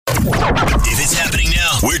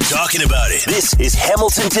talking about it. This is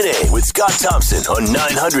Hamilton Today with Scott Thompson on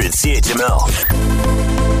 900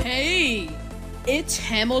 CHML. Hey, it's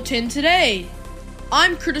Hamilton Today.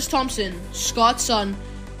 I'm Curtis Thompson, Scott's son.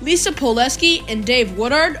 Lisa Poleski and Dave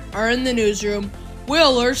Woodard are in the newsroom.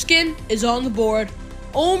 Will Erskine is on the board.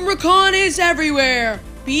 Omicron is everywhere.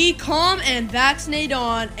 Be calm and vaccinate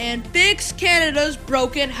on and fix Canada's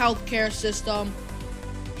broken healthcare system.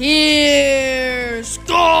 Here's Scott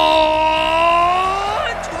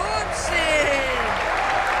Thompson.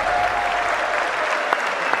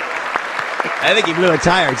 I think he blew a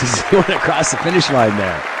tire because he went across the finish line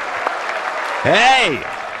there. Hey!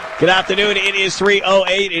 Good afternoon. It is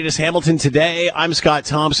 3:08. It is Hamilton Today. I'm Scott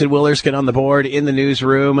Thompson. Will Erskine on the board in the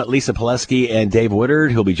newsroom. Lisa Poleski and Dave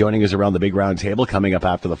Woodard, who'll be joining us around the big round table coming up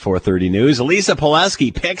after the 4:30 news. Lisa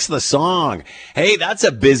Poleski picks the song. Hey, that's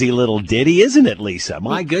a busy little ditty, isn't it, Lisa?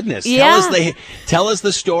 My goodness. Yeah. Tell us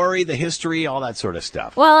the story, the history, all that sort of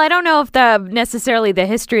stuff. Well, I don't know if necessarily the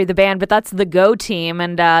history of the band, but that's the Go Team,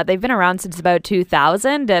 and they've been around since about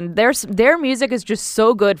 2000, and their music is just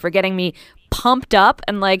so good for getting me pumped up,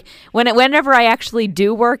 and like whenever I actually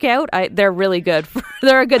do work out, they're really good.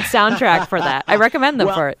 They're a good soundtrack for that. I recommend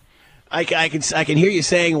them for it. I can hear you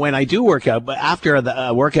saying when I do work out, but after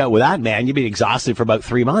the workout with that, man, you've been exhausted for about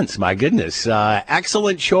 3 months. My goodness.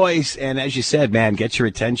 Excellent choice. And as you said, man, gets your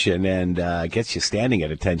attention and gets you standing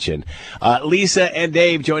at attention. Lisa and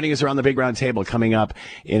Dave joining us around the big round table coming up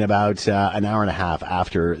in about an hour and a half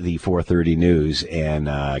after the 4:30 news. And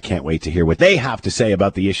can't wait to hear what they have to say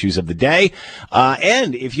about the issues of the day.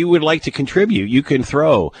 And if you would like to contribute, you can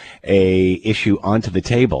throw a issue onto the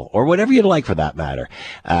table or whatever you'd like for that matter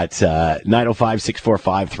at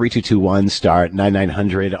 905-645-3221, start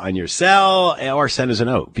 9900 on your cell, or send us a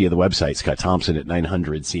note via the website, Scott Thompson at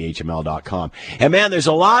 900CHML.com. And man, there's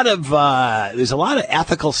a lot of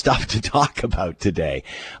ethical stuff to talk about today.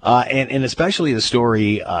 And especially the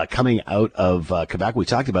story, coming out of, Quebec. We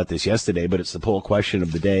talked about this yesterday, but it's the poll question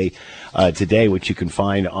of the day, today, which you can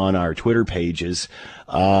find on our Twitter pages.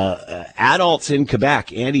 Adults in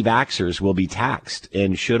Quebec, anti-vaxxers, will be taxed,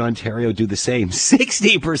 and should Ontario do the same?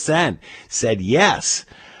 60% said yes.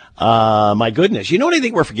 My goodness. You know what I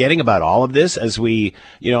think we're forgetting about all of this as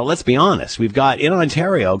let's be honest. We've got in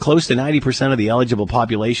Ontario close to 90% of the eligible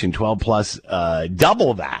population, 12 plus,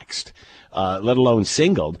 double vaxxed. Let alone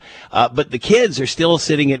singled. But the kids are still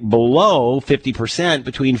sitting at below 50%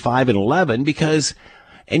 between 5 and 11 because,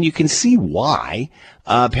 and you can see why,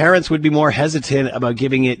 parents would be more hesitant about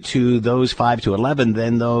giving it to those 5 to 11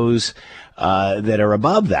 than those that are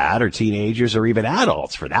above that, or teenagers, or even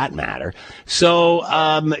adults for that matter. So,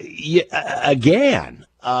 again,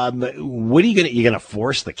 what are you going to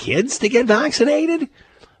force the kids to get vaccinated?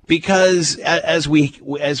 Because as we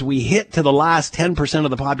hit to the last 10% of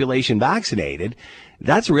the population vaccinated,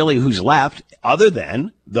 that's really who's left, other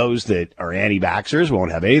than those that are anti-vaxxers,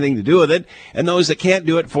 won't have anything to do with it, and those that can't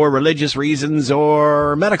do it for religious reasons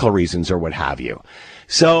or medical reasons or what have you.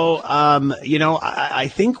 So, I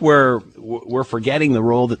think we're forgetting the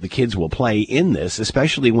role that the kids will play in this,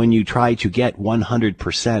 especially when you try to get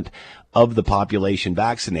 100% of the population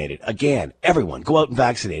vaccinated. Again, everyone go out and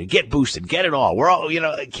vaccinate, get boosted, get it all. We're all,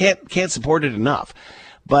 can't support it enough.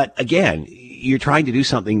 But again, you're trying to do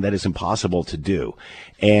something that is impossible to do.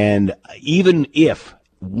 And even if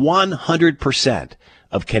 100%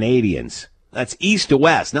 of Canadians, that's east to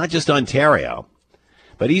west, not just Ontario,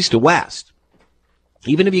 but east to west,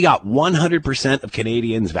 even if you got 100% of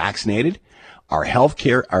Canadians vaccinated, our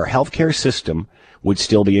healthcare system would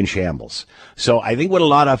still be in shambles. So I think what a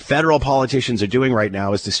lot of federal politicians are doing right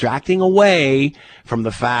now is distracting away from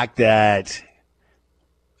the fact that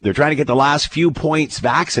they're trying to get the last few points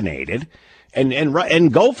vaccinated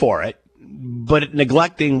and go for it, but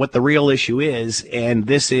neglecting what the real issue is. And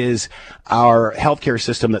this is our healthcare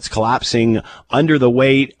system that's collapsing under the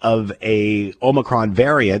weight of a Omicron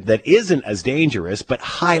variant that isn't as dangerous, but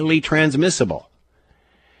highly transmissible.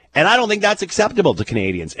 And I don't think that's acceptable to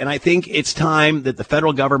Canadians. And I think it's time that the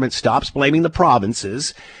federal government stops blaming the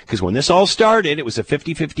provinces, because when this all started, it was a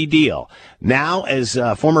 50-50 deal. Now, as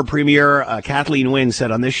former Premier Kathleen Wynne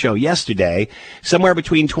said on this show yesterday, somewhere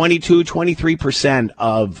between 22-23%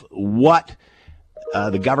 of what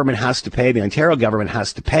the government has to pay, the Ontario government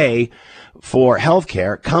has to pay for health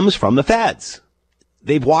care, comes from the feds.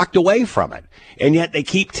 They've walked away from it. And yet they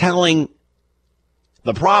keep telling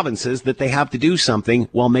the provinces that they have to do something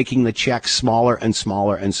while making the checks smaller and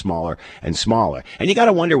smaller and smaller and smaller. And you got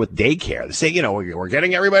to wonder with daycare. They say, you know, we're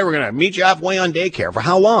getting everybody, we're going to meet you halfway on daycare. For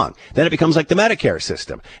how long? Then it becomes like the Medicare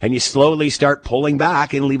system. And you slowly start pulling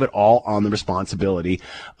back and leave it all on the responsibility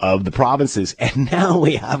of the provinces. And now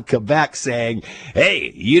we have Quebec saying,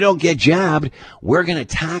 hey, you don't get jabbed, we're going to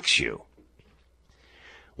tax you.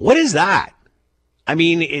 What is that? I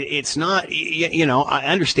mean, it's not, you know, I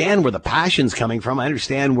understand where the passion's coming from. I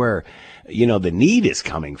understand where, you know, the need is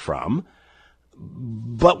coming from.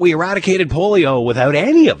 But we eradicated polio without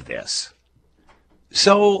any of this.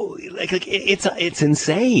 So it's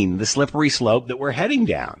insane, the slippery slope that we're heading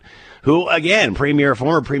down. Who, again,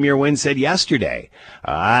 former Premier Wynne said yesterday,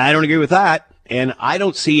 I don't agree with that. And I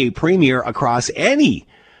don't see a premier across any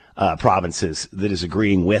provinces that is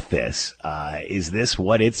agreeing with this. Is this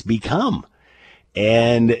what it's become?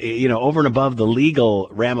 And, you know, over and above the legal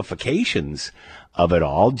ramifications of it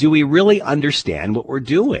all, do we really understand what we're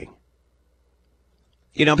doing?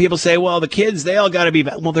 You know, people say, well, the kids, they all got to be,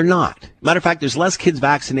 well, they're not. Matter of fact, there's less kids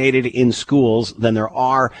vaccinated in schools than there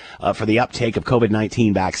are for the uptake of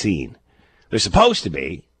COVID-19 vaccine. There's supposed to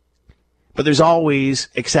be, but there's always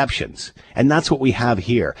exceptions. And that's what we have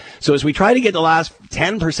here. So as we try to get the last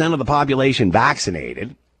 10% of the population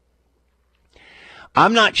vaccinated,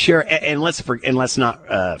 I'm not sure, and let's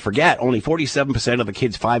not forget, only 47% of the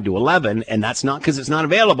kids 5 to 11, and that's not because it's not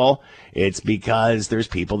available. It's because there's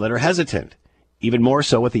people that are hesitant, even more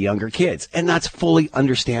so with the younger kids, and that's fully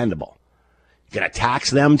understandable. You're going to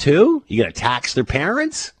tax them too? You're going to tax their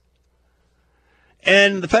parents?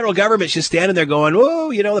 And the federal government's just standing there going, oh,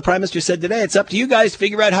 you know, the Prime Minister said today, it's up to you guys to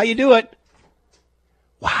figure out how you do it.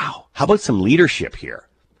 Wow. How about some leadership here?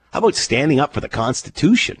 How about standing up for the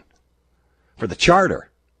Constitution? For the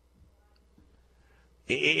charter.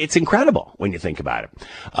 It's incredible when you think about it.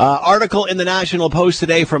 Article in the National Post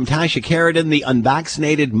today from Tasha Keridan, the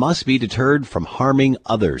unvaccinated must be deterred from harming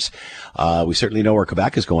others. We certainly know where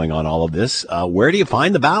Quebec is going on all of this. Where do you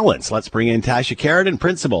find the balance? Let's bring in Tasha Keridan,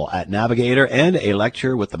 principal at Navigator and a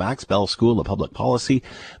lecturer with the Max Bell School of Public Policy,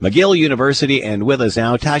 McGill University, and with us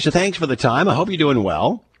now. Tasha, thanks for the time. I hope you're doing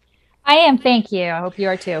well. I am. Thank you. I hope you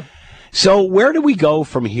are too. So where do we go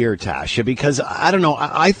from here, Tasha? Because I don't know,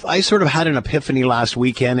 I sort of had an epiphany last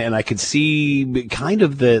weekend, and I could see kind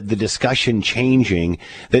of the discussion changing,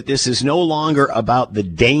 that this is no longer about the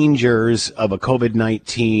dangers of a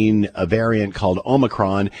COVID-19 variant called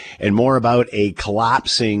Omicron, and more about a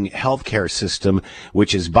collapsing healthcare system,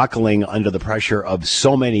 which is buckling under the pressure of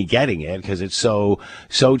so many getting it because it's so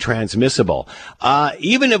transmissible.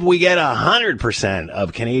 Even if we get 100%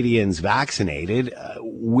 of Canadians vaccinated,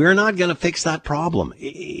 we're not going to fix that problem.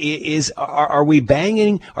 Are we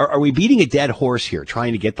beating a dead horse here,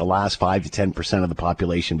 trying to get the last 5 to 10% of the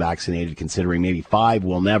population vaccinated, considering maybe 5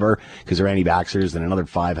 will never because they're anti-vaxxers and another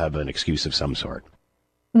 5 have an excuse of some sort?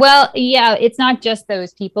 Well, yeah, it's not just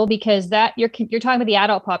those people, because that you're talking about the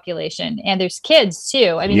adult population, and there's kids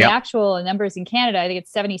too. I mean, Yep. The actual numbers in Canada, I think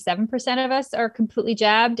it's 77% of us are completely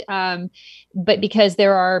jabbed. But because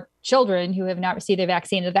there are children who have not received their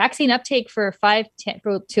vaccine, the vaccine uptake for 5 to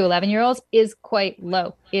 11-year-olds is quite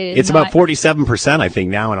low. It's about 47%, I think,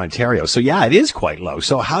 now in Ontario. So yeah, it is quite low.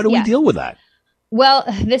 So how do we deal with that? Well,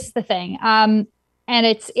 this is the thing. And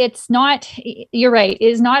it's not, you're right. It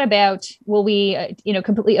is not about, will we,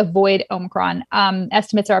 completely avoid Omicron?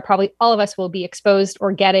 Estimates are probably all of us will be exposed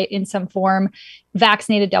or get it in some form,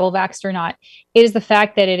 vaccinated, double vaxxed or not. It is the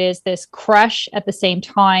fact that it is this crush at the same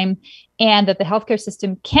time, and that the healthcare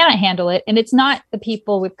system cannot handle it. And it's not the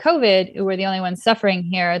people with COVID who are the only ones suffering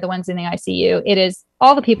here, the ones in the ICU. It is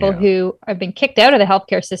all the people who have been kicked out of the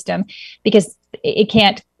healthcare system because it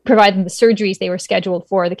can't provide them the surgeries they were scheduled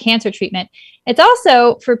for, the cancer treatment. It's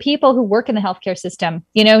also for people who work in the healthcare system.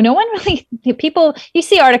 No one really, people, you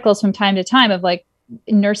see articles from time to time of like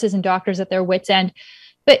nurses and doctors at their wits' end,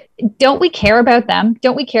 but don't we care about them?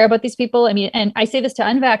 Don't we care about these people? I mean, and I say this to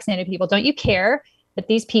unvaccinated people, don't you care that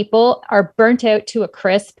these people are burnt out to a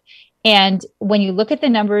crisp? And when you look at the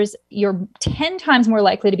numbers, you're 10 times more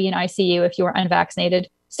likely to be in ICU if you are unvaccinated,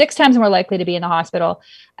 6 times more likely to be in the hospital.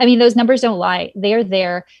 I mean, those numbers don't lie. They're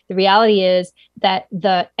there. The reality is that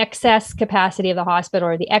the excess capacity of the hospital,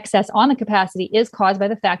 or the excess on the capacity, is caused by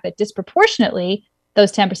the fact that disproportionately,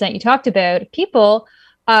 those 10% you talked about, people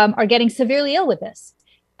are getting severely ill with this.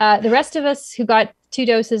 The rest of us who got 2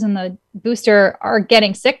 doses and the booster are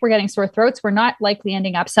getting sick. We're getting sore throats. We're not likely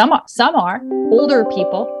ending up. Some are older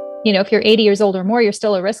people. If you're 80 years old or more, you're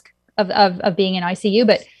still at risk of being in ICU,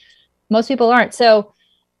 but most people aren't. So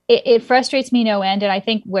it frustrates me no end. And I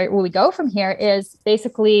think where we go from here is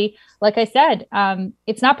basically, like I said,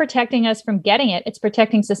 it's not protecting us from getting it. It's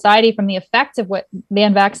protecting society from the effects of what the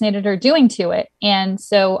unvaccinated are doing to it. And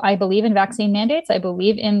so I believe in vaccine mandates. I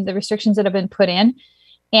believe in the restrictions that have been put in.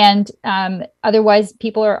 And otherwise,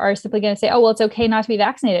 people are simply going to say, oh, well, it's okay not to be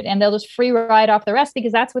vaccinated. And they'll just free ride off the rest,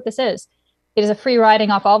 because that's what this is. It is a free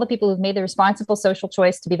riding off all the people who've made the responsible social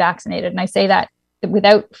choice to be vaccinated. And I say that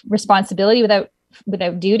without responsibility, without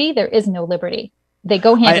duty, there is no liberty. They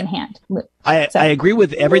go hand in hand. I agree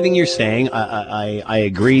with everything you're saying. I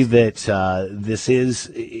agree that this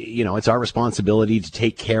is, it's our responsibility to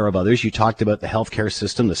take care of others. You talked about the healthcare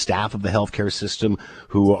system, the staff of the healthcare system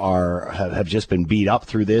who have just been beat up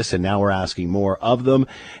through this, and now we're asking more of them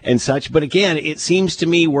and such. But again, it seems to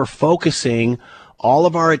me we're focusing all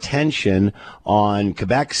of our attention on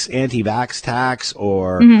Quebec's anti-vax tax,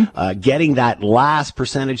 or getting that last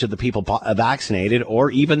percentage of the people vaccinated,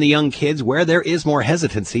 or even the young kids, where there is more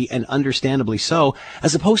hesitancy, and understandably so,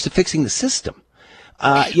 as opposed to fixing the system.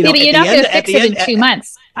 But you're not going to fix it in 2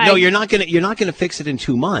 months. No, you're not going to fix it in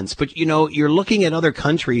 2 months. But you're looking at other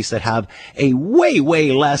countries that have a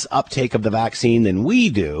way less uptake of the vaccine than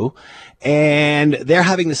we do, and they're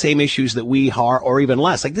having the same issues that we are, or even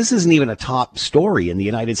less. Like, this isn't even a top story in the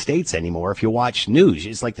United States anymore. If you watch news,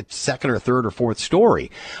 it's like the second or third or fourth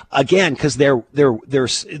story. Again, because they're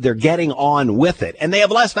getting on with it, and they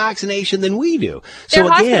have less vaccination than we do. Their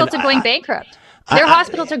hospitals are going bankrupt. Their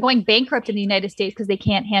hospitals are going bankrupt in the United States because they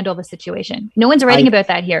can't handle the situation. No one's writing about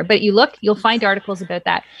that here, but you'll find articles about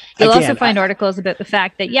that. You'll also find articles about the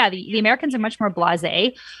fact that, the Americans are much more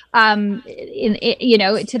blasé,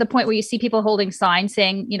 to the point where you see people holding signs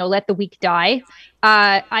saying, let the weak die.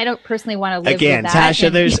 I don't personally want to live with that.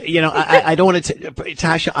 Tasha, there's, I don't want to,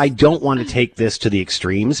 Tasha, I don't want to take this to the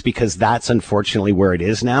extremes, because that's unfortunately where it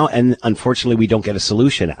is now. And unfortunately, we don't get a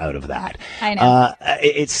solution out of that. I know.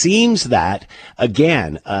 It seems that,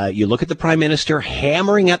 again, you look at the Prime Minister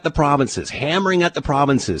hammering at the provinces,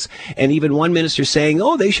 and even one minister saying,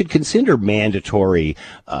 oh, they should consider mandatory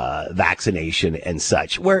vaccination and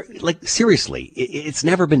such, where, like, seriously, it's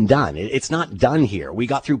never been done. It's not done here. We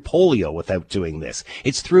got through polio without doing this.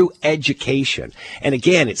 It's through education. And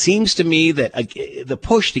again, it seems to me that the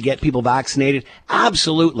push to get people vaccinated,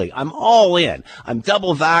 absolutely, I'm all in. I'm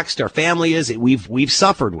double vaxxed. Our family is. We've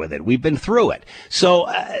suffered with it. We've been through it.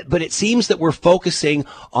 So, but it seems that we're focusing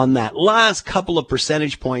on that last couple of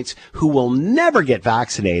percentage points who will never get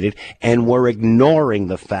vaccinated, and we're ignoring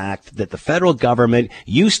the fact that the federal government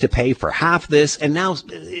used to pay for half this, and now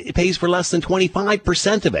it pays for less than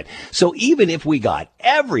 25% of it. So even if we got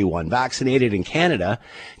everyone vaccinated in Canada,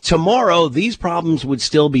 tomorrow these problems would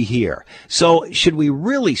still be here. So should we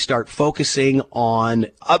really start focusing on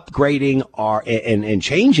upgrading and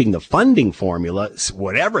changing the funding formula,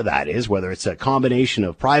 whatever that is, whether it's a combination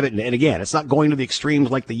of private, and again, it's not going to the extremes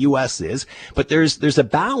like the U.S. is, but there's a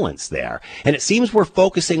balance there. And it seems we're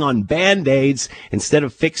focusing on Band-Aids instead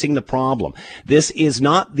of fixing the problem. This is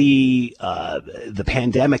not the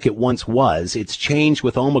pandemic it once was. It's changed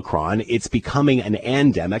with Omicron. It's becoming an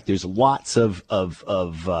endemic. There's lots of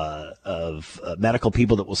medical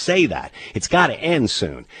people that will say that. It's got to end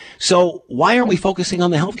soon. So why aren't we focusing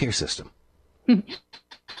on the healthcare system?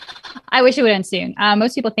 I wish it would end soon.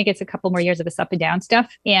 Most people think it's a couple more years of this up and down stuff,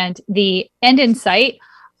 and the end in sight.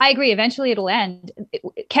 I agree. Eventually it'll end.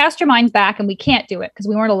 Cast your minds back, and we can't do it because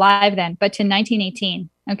we weren't alive then, but to 1918,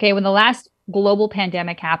 okay, when the last global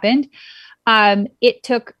pandemic happened, it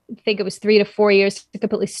took, I think it was 3 to 4 years to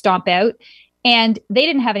completely stomp out. And they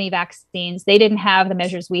didn't have any vaccines. They didn't have the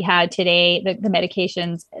measures we had today, the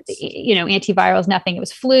medications, antivirals, nothing. It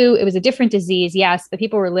was flu. It was a different disease, yes, but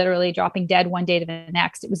people were literally dropping dead one day to the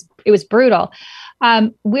next. It was brutal.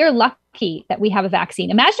 We're lucky that we have a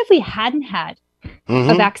vaccine. Imagine if we hadn't had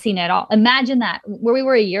a vaccine at all. Imagine that, where we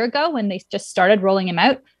were a year ago when they just started rolling them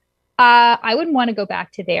out. I wouldn't want to go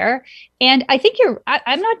back to there. And I think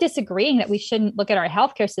I'm not disagreeing that we shouldn't look at our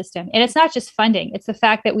healthcare system. And it's not just funding. It's the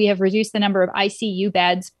fact that we have reduced the number of ICU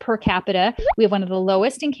beds per capita. We have one of the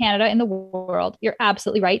lowest in Canada in the world. You're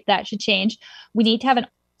absolutely right. That should change. We need to have an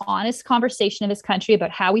honest conversation in this country about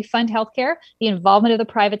how we fund healthcare, the involvement of the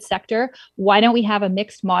private sector. Why don't we have a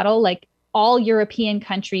mixed model like all European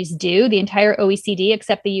countries do, the entire OECD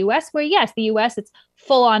except the US, where yes, the US, it's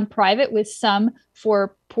full on private with some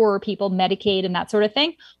for poorer people, Medicaid and that sort of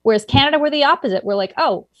thing. Whereas Canada, we're the opposite. We're like,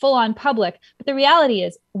 oh, full on public. But the reality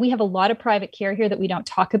is we have a lot of private care here that we don't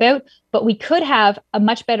talk about, but we could have a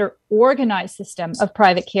much better organized system of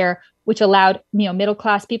private care, which allowed, middle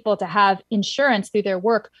class people to have insurance through their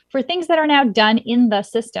work for things that are now done in the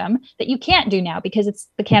system that you can't do now because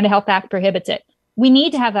the Canada Health Act prohibits it. We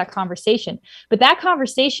need to have that conversation. But that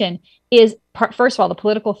conversation is, first of all, the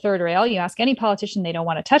political third rail. You ask any politician, they don't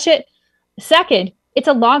want to touch it. Second, it's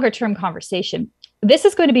a longer term conversation. This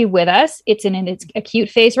is going to be with us. It's in its acute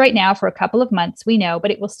phase right now for a couple of months, we know,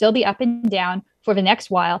 but it will still be up and down for the next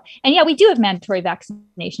while. And yeah, we do have mandatory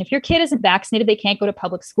vaccination. If your kid isn't vaccinated, they can't go to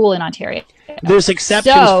public school in Ontario. There's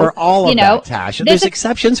exceptions for all of that, Tasha. There's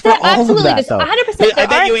exceptions for all of that, though. 100%. I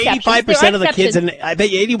bet you 85% of the kids, and I bet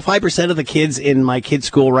you 85% of the kids in my kid's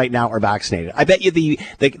school right now are vaccinated. I bet you the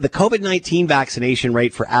COVID-19 vaccination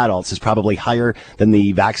rate for adults is probably higher than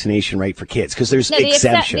the vaccination rate for kids because there's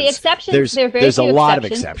exceptions. The exceptions. There's a lot of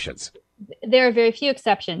exceptions. There are very few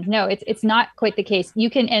exceptions. No, it's not quite the case.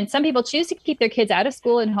 You can, and some people choose to keep their kids out of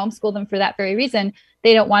school and homeschool them for that very reason.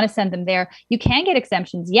 They don't want to send them there. You can get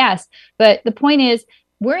exemptions, yes. But the point is,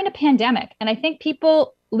 we're in a pandemic. And I think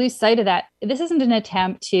people lose sight of that. This isn't an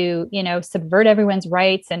attempt to, subvert everyone's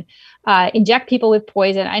rights and inject people with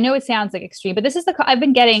poison. I know it sounds like extreme, but this is I've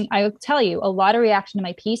been getting, I will tell you, a lot of reaction to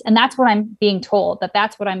my piece. And that's what I'm being told,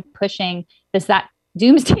 that's what I'm pushing, is that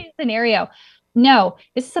doomsday scenario. No,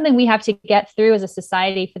 this is something we have to get through as a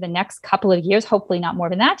society for the next couple of years, hopefully not more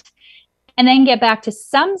than that, and then get back to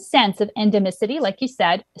some sense of endemicity, like you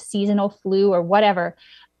said, seasonal flu or whatever.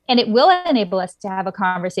 And it will enable us to have a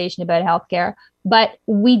conversation about healthcare. But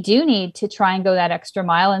we do need to try and go that extra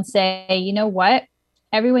mile and say, you know what?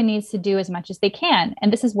 Everyone needs to do as much as they can.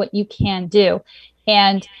 And this is what you can do.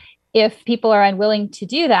 And if people are unwilling to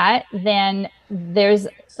do that, then there's,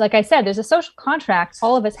 like I said, there's a social contract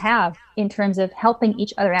all of us have in terms of helping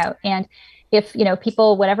each other out. And if,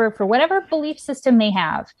 people, for whatever belief system they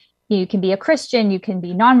have, you can be a Christian, you can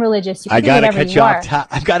be non-religious. I've got to cut you off.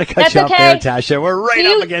 I've got to cut you off there, Tasha. We're right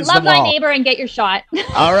up against the wall. Love thy neighbor and get your shot.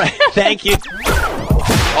 All right. Thank you.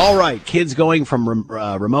 All right. Kids going from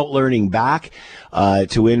remote learning back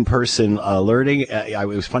to in-person learning. It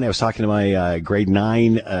was funny. I was talking to my grade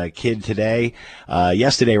 9 kid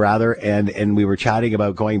yesterday rather, and we were chatting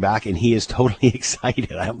about going back, and he is totally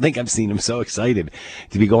excited. I don't think I've seen him so excited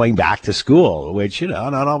to be going back to school, which,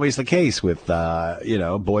 not always the case with,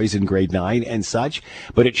 boys in grade 9 and such,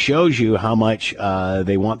 but it shows you how much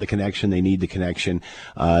they want the connection. They need the connection,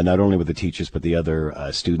 not only with the teachers, but the other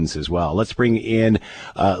students as well. Let's bring in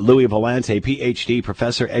Louis Valente, PhD,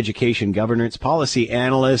 Professor, Education Governance, Policy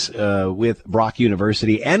Analyst with Brock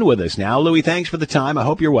University, and with us now. Louis, thanks for the time. I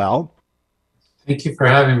hope you're well. Thank you for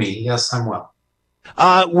having me. Yes, I'm well.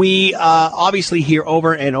 We obviously hear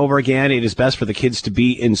over and over again, it is best for the kids to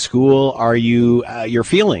be in school. Are you your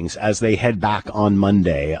feelings as they head back on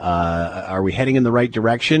Monday? Are we heading in the right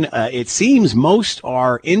direction? It seems most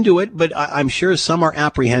are into it, but I'm sure some are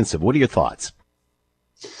apprehensive. What are your thoughts?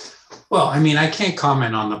 Well, I can't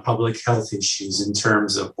comment on the public health issues in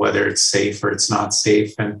terms of whether it's safe or it's not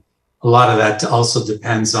safe. And a lot of that also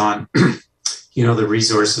depends on, the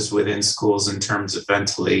resources within schools in terms of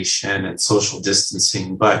ventilation and social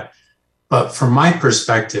distancing. But from my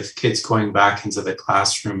perspective, kids going back into the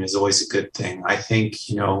classroom is always a good thing. I think,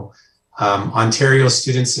 Ontario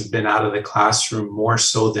students have been out of the classroom more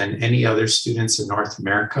so than any other students in North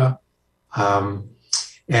America.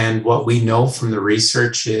 And what we know from the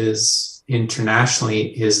research is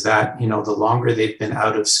internationally is that, the longer they've been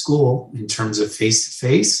out of school in terms of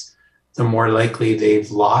face-to-face, the more likely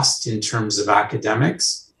they've lost in terms of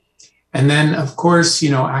academics. And then, of course,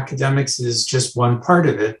 academics is just one part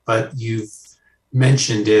of it, but you've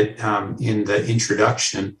mentioned it in the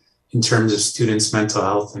introduction in terms of students' mental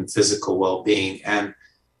health and physical well-being. And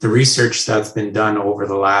the research that's been done over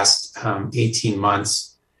the last 18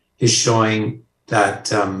 months is showing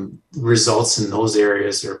that results in those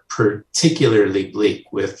areas are particularly bleak,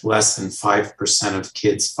 with less than 5% of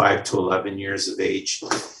kids 5 to 11 years of age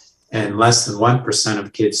and less than 1%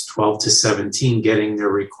 of kids 12 to 17 getting their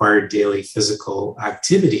required daily physical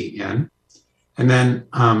activity in. And then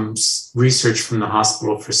research from the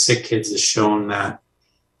Hospital for Sick Kids has shown that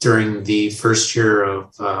during the first year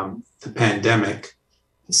of the pandemic,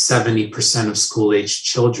 70% of school-aged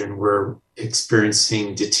children were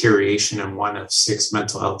experiencing deterioration in one of 6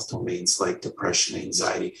 mental health domains like depression,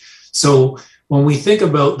 anxiety. So when we think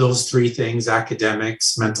about those 3 things,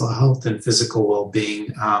 academics, mental health, and physical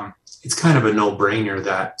well-being, it's kind of a no-brainer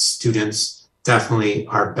that students definitely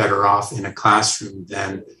are better off in a classroom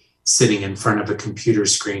than sitting in front of a computer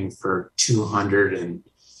screen for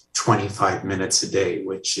 225 minutes a day,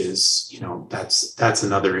 which is, that's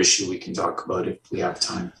another issue we can talk about if we have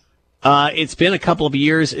time. It's been a couple of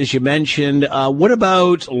years, as you mentioned. What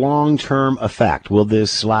about long-term effect? Will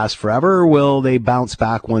this last forever, or will they bounce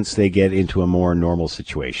back once they get into a more normal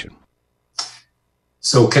situation?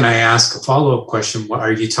 So can I ask a follow-up question? What,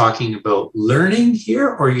 are you talking about learning here,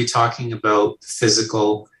 or are you talking about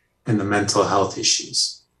physical and the mental health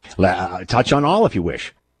issues? Touch on all if you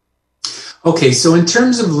wish. Okay, so in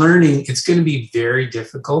terms of learning, it's going to be very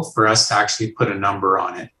difficult for us to actually put a number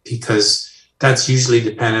on it, because that's usually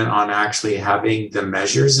dependent on actually having the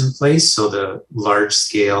measures in place. So the large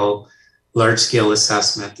scale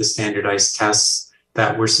assessment, the standardized tests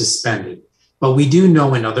that were suspended. But we do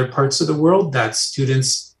know in other parts of the world that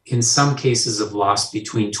students in some cases have lost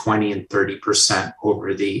between 20 and 30%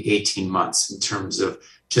 over the 18 months in terms of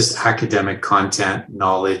just academic content,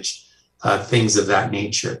 knowledge, things of that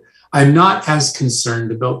nature. I'm not as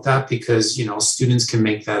concerned about that because, students can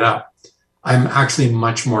make that up. I'm actually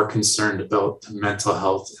much more concerned about the mental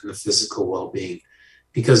health and the physical well-being,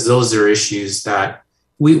 because those are issues that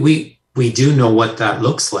we do know what that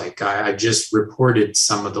looks like. I just reported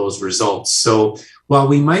some of those results. So while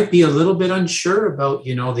we might be a little bit unsure about,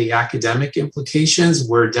 the academic implications,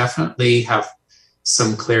 we're definitely have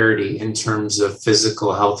some clarity in terms of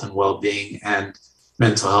physical health and well-being and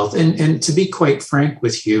mental health. And to be quite frank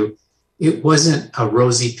with you, it wasn't a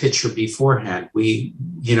rosy picture beforehand.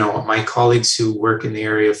 My colleagues who work in the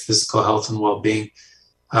area of physical health and well-being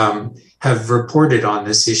have reported on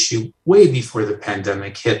this issue way before the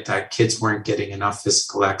pandemic hit, that kids weren't getting enough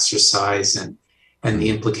physical exercise and the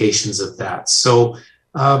implications of that. So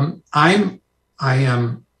I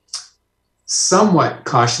am somewhat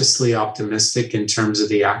cautiously optimistic in terms of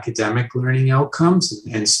the academic learning outcomes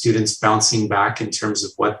and students bouncing back in terms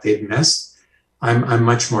of what they've missed. I'm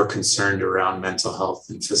much more concerned around mental health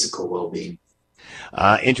and physical well-being.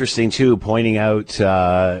 Interesting, too, pointing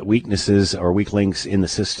out weaknesses or weak links in the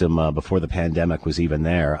system before the pandemic was even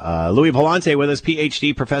there. Louis Palante with us,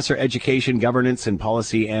 PhD, Professor, Education, Governance, and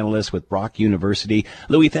Policy Analyst with Brock University.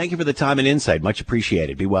 Louis, thank you for the time and insight. Much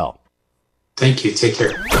appreciated. Be well. Thank you. Take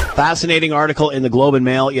care. Fascinating article in the Globe and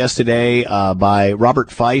Mail yesterday by Robert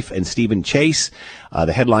Fife and Stephen Chase.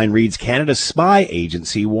 The headline reads, Canada's spy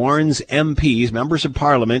agency warns MPs, members of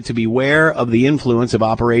parliament, to beware of the influence of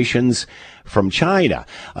operations from China.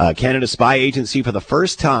 Canada's spy agency for the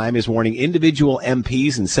first time is warning individual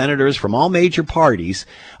MPs and senators from all major parties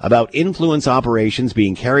about influence operations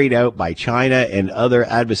being carried out by China and other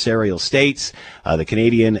adversarial states. The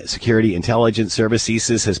Canadian Security Intelligence Service,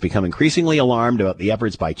 CSIS, has become increasingly alarmed about the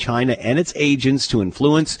efforts by China and its agents to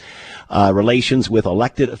influence relations with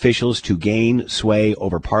elected officials to gain sway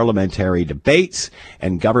over parliamentary debates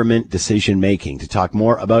and government decision-making. To talk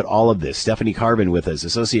more about all of this, Stephanie Carvin with us,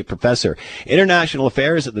 Associate Professor, International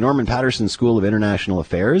Affairs at the Norman Paterson School of International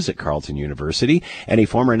Affairs at Carleton University, and a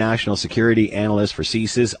former National Security Analyst for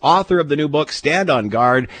CSIS, author of the new book, Stand on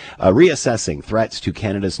Guard, Reassessing Threats to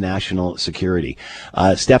Canada's National Security.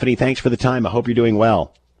 Stephanie, thanks for the time. I hope you're doing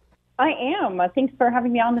well. I am. Thanks for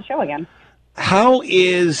having me on the show again. How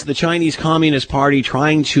is the Chinese Communist Party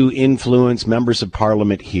trying to influence members of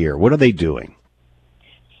parliament here? What are they doing?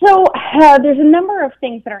 So there's a number of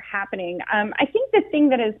things that are happening. I think the thing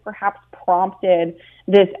that has perhaps prompted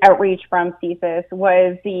this outreach from CSIS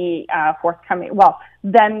was the forthcoming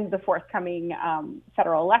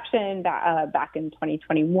federal election back in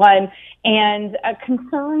 2021, and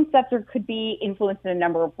concerns that there could be influence in a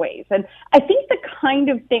number of ways. And I think the kind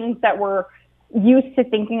of things that we're used to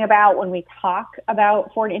thinking about when we talk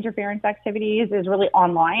about foreign interference activities is really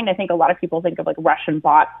online. I think a lot of people think of like Russian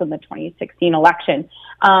bots in the 2016 election.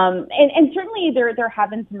 And certainly there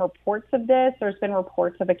have been some reports of this. There's been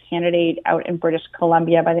reports of a candidate out in British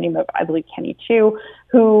Columbia by the name of, I believe, Kenny Chu,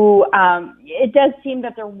 who it does seem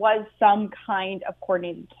that there was some kind of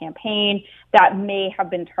coordinated campaign that may have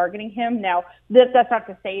been targeting him. Now, that's not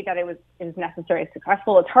to say that it was necessarily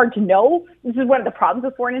successful. It's hard to know. This is one of the problems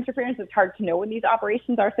with foreign interference. It's hard to know when these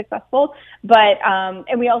operations are successful. But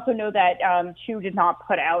and we also know that Chu did not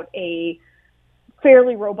put out a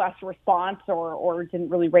fairly robust response or didn't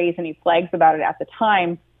really raise any flags about it at the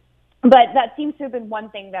time. But that seems to have been one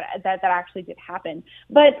thing that actually did happen.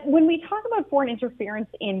 But when we talk about foreign interference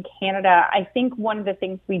in Canada, I think one of the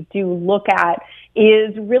things we do look at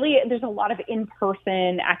is really there's a lot of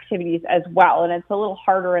in-person activities as well. And it's a little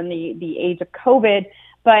harder in the age of COVID.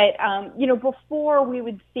 But, before we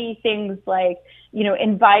would see things like,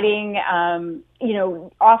 inviting,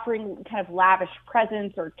 offering kind of lavish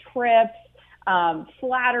presents or trips,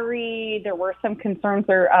 flattery. There were some concerns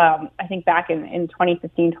there, I think back in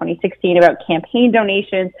 2015, 2016 about campaign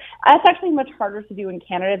donations. That's actually much harder to do in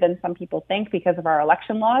Canada than some people think because of our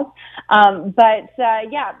election laws.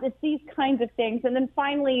 It's these kinds of things. And then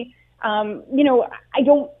finally, I'm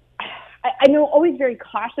always very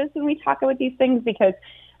cautious when we talk about these things because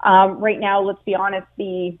right now, let's be honest,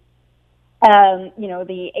 the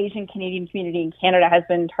the Asian Canadian community in Canada has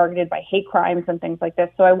been targeted by hate crimes and things like this.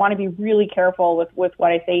 So I want to be really careful with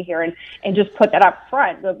what I say here and just put that up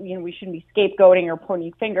front. We shouldn't be scapegoating or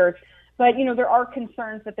pointing fingers. But, there are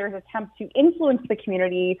concerns that there's attempts to influence the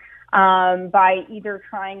community by either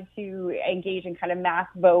trying to engage in kind of mass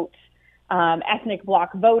vote, ethnic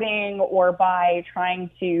bloc voting, or by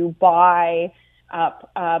trying to buy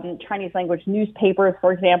Chinese language newspapers,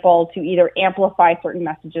 for example, to either amplify certain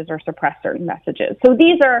messages or suppress certain messages. So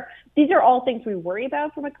these are all things we worry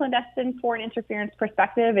about from a clandestine foreign interference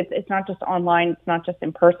perspective. It's not just online, it's not just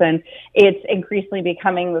in person. It's increasingly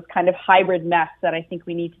becoming this kind of hybrid mess that I think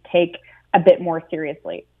we need to take a bit more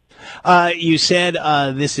seriously. You said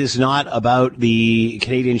this is not about the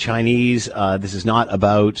Canadian Chinese. This is not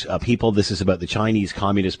about people. This is about the Chinese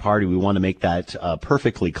Communist Party. We want to make that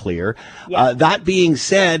perfectly clear. Yes. That being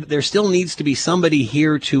said, there still needs to be somebody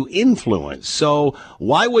here to influence. So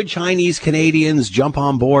why would Chinese Canadians jump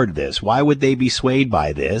on board this? Why would they be swayed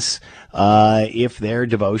by this if their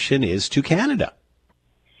devotion is to Canada?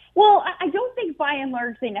 Well, I don't think by and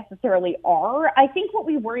large they necessarily are. I think what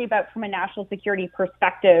we worry about from a national security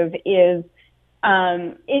perspective is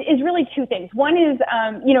really two things. One is,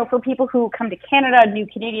 for people who come to Canada, new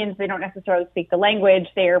Canadians, they don't necessarily speak the language.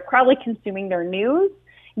 They're probably consuming their news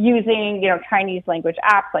using, Chinese language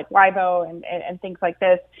apps like Weibo and things like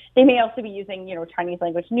this. They may also be using, Chinese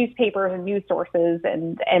language newspapers and news sources.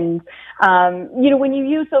 And when you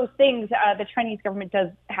use those things, the Chinese government does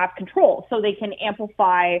have control. So they can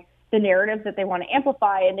amplify the narratives that they want to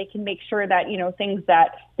amplify, and they can make sure that, things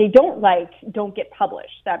that they don't like don't get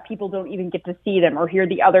published, that people don't even get to see them or hear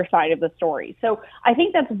the other side of the story. So I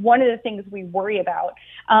think that's one of the things we worry about.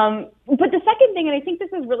 But the second thing, and I think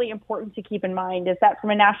this is really important to keep in mind, is that from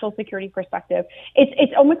a national security perspective,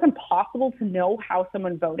 it's almost impossible to know how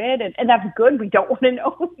someone voted, and that's good. We don't want to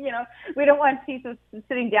know, we don't want CISA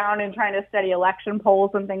sitting down and trying to study election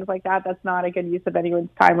polls and things like that. That's not a good use of anyone's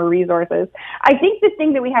time or resources. I think the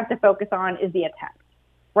thing that we have to focus on is the attempt,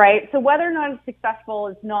 right? So whether or not it's successful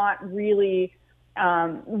is not really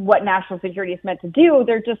what national security is meant to do.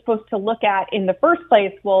 They're just supposed to look at, in the first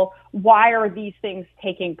place, well, why are these things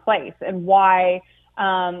taking place, and why,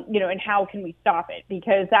 and how can we stop it?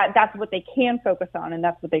 Because that's what they can focus on, and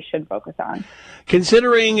that's what they should focus on.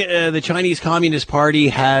 Considering the Chinese Communist Party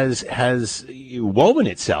has woven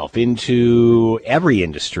itself into every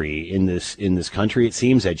industry in this country, it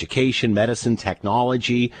seems, education, medicine,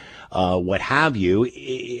 technology, what have you.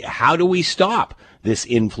 How do we stop this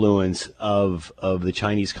influence of the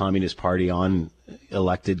Chinese Communist Party on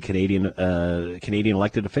elected Canadian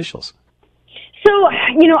elected officials? So,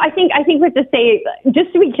 I think we have to say,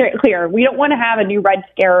 just to be clear, we don't want to have a new Red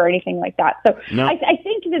Scare or anything like that. So no. I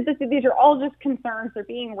think that these are all just concerns. They're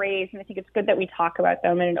being raised, and I think it's good that we talk about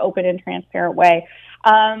them in an open and transparent way.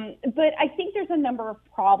 But I think there's a number of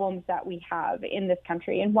problems that we have in this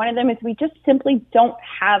country, and one of them is we just simply don't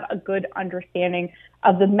have a good understanding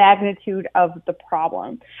of the magnitude of the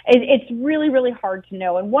problem. It's really, really hard to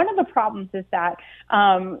know. And one of the problems is that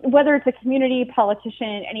whether it's a community,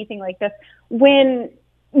 politician, anything like this, when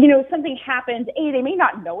something happens, they may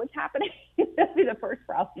not know it's happening. That'd be the first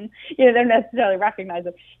problem. They don't necessarily recognize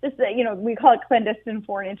it. This, we call it clandestine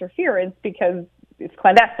foreign interference because it's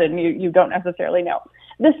clandestine. You don't necessarily know.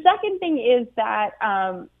 The second thing is that,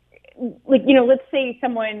 let's say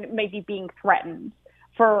someone may be being threatened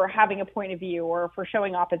for having a point of view or for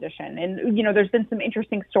showing opposition. And, there's been some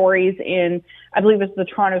interesting stories in, I believe it's the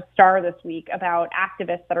Toronto Star this week, about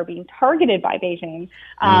activists that are being targeted by Beijing.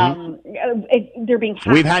 They're being hacked.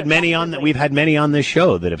 We've had many on this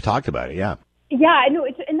show that have talked about it. Yeah. Yeah, I know,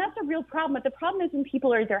 and that's a real problem. But the problem is when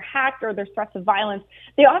people are either hacked or there's threats of violence,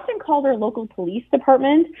 they often call their local police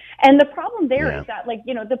department. And the problem there is that,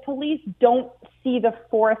 the police don't see the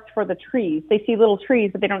forest for the trees. They see little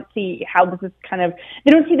trees, but they don't see how this is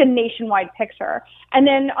they don't see the nationwide picture. And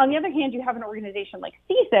then on the other hand, you have an organization like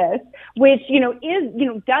CSIS, which,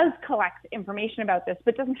 does collect information about this,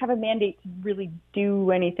 but doesn't have a mandate to really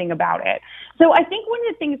do anything about it. So I think one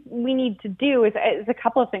of the things we need to do is a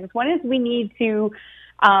couple of things. One is we need to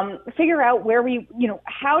figure out where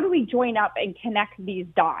how do we join up and connect these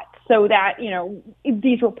dots so that,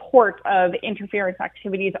 these reports of interference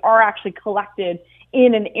activities are actually collected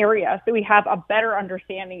in an area so we have a better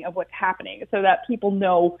understanding of what's happening so that people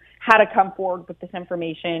know how to come forward with this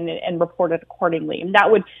information and report it accordingly. And that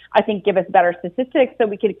would, I think, give us better statistics so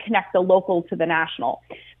we could connect the local to the national.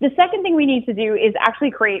 The second thing we need to do is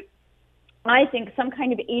actually create, I think, some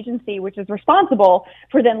kind of agency which is responsible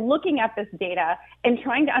for then looking at this data and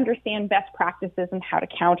trying to understand best practices and how to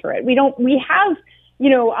counter it. We have,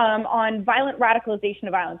 on violent radicalization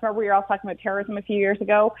of violence. Remember we were all talking about terrorism a few years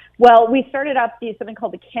ago? Well, we started up something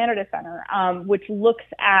called the Canada Centre, which looks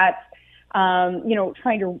at,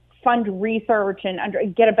 trying to fund research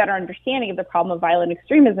and get a better understanding of the problem of violent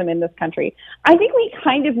extremism in this country. I think we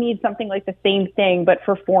kind of need something like the same thing, but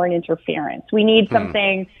for foreign interference. We need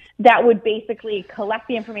something that would basically collect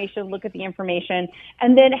the information, look at the information,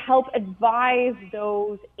 and then help advise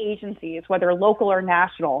those agencies, whether local or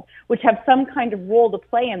national, which have some kind of role to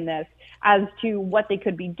play in this, as to what they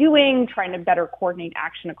could be doing, trying to better coordinate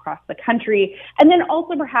action across the country, and then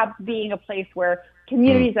also perhaps being a place where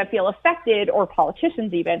communities that feel affected, or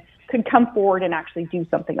politicians even, could come forward and actually do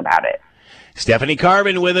something about it. Stephanie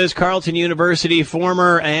Carbon with us, Carleton University,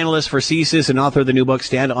 former analyst for CSIS and author of the new book,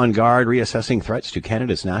 Stand on Guard, Reassessing Threats to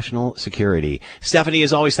Canada's National Security. Stephanie,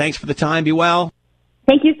 as always, thanks for the time. Be well.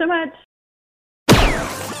 Thank you so much.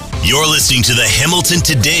 You're listening to the Hamilton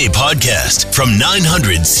Today podcast from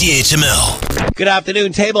 900 CHML. Good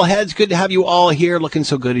afternoon, table heads. Good to have you all here, looking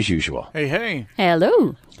so good as usual. Hey.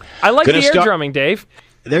 Hello. I like the air drumming, Dave.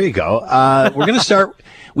 There you go. We're going to start.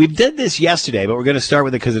 We did this yesterday, but we're going to start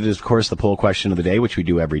with it because it is, of course, the poll question of the day, which we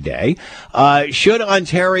do every day. Should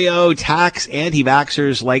Ontario tax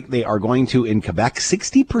anti-vaxxers like they are going to in Quebec?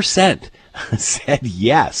 60% said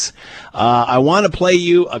yes. I want to play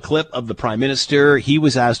you a clip of the Prime Minister. He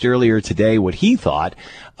was asked earlier today what he thought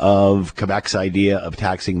of Quebec's idea of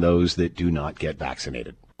taxing those that do not get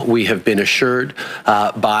vaccinated. We have been assured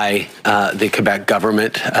by the Quebec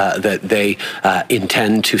government that they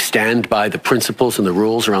intend to stand by the principles and the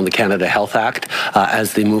rules around the Canada Health Act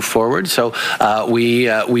as they move forward. So we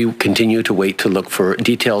continue to wait to look for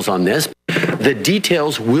details on this. The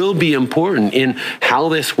details will be important in how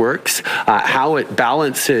this works, how it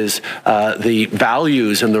balances the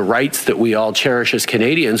values and the rights that we all cherish as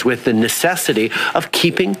Canadians with the necessity of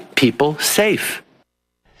keeping people safe.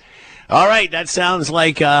 All right, that sounds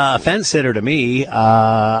like a fence sitter to me.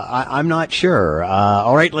 I'm not sure.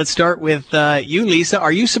 All right, let's start with you, Lisa.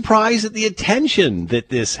 Are you surprised at the attention that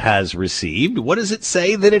this has received? What does it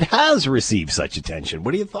say that it has received such attention?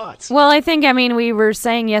 What are your thoughts? Well, I think, we were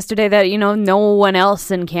saying yesterday that, no one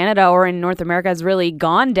else in Canada or in North America has really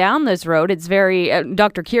gone down this road. It's very,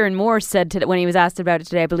 Dr. Kieran Moore said when he was asked about it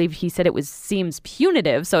today, I believe he said seems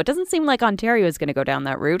punitive. So it doesn't seem like Ontario is going to go down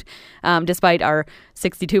that route, despite our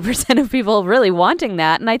 62% of people really wanting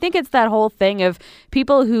that. And I think it's that whole thing of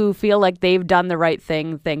people who feel like they've done the right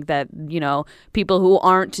thing think that, people who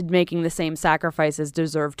aren't making the same sacrifices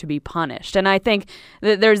deserve to be punished. And I think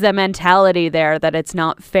that there's a mentality there that it's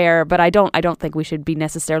not fair, but I don't think we should be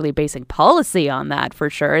necessarily basing policy on that for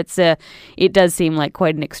sure. It does seem like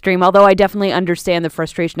quite an extreme, although I definitely understand the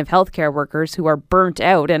frustration of healthcare workers who are burnt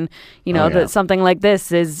out, and that something like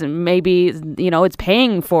this is maybe, it's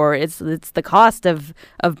paying for it's the cost of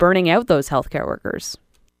burning out those healthcare workers.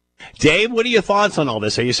 Dave, what are your thoughts on all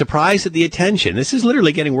this? Are you surprised at the attention? This is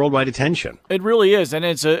literally getting worldwide attention. It really is, and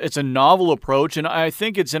it's a novel approach, and I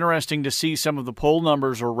think it's interesting to see some of the poll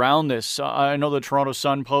numbers around this. I know the Toronto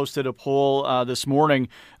Sun posted a poll this morning.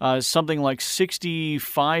 Something like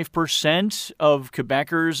 65% of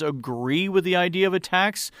Quebecers agree with the idea of a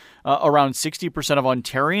tax. Around 60% of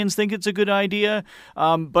Ontarians think it's a good idea.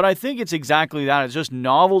 But I think it's exactly that. It's just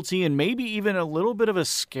novelty and maybe even a little bit of a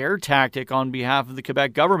scare tactic on behalf of the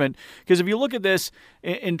Quebec government. Because if you look at this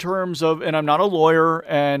in terms of, and I'm not a lawyer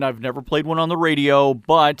and I've never played one on the radio,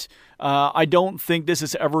 but I don't think this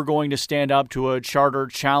is ever going to stand up to a charter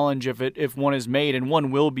challenge if one is made, and one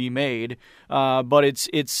will be made. But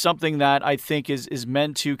it's something that I think is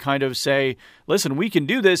meant to kind of say, listen, we can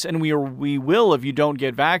do this, and we will if you don't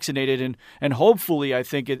get vaccinated. And hopefully, I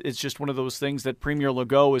think it's just one of those things that Premier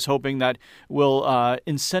Legault is hoping that will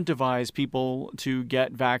incentivize people to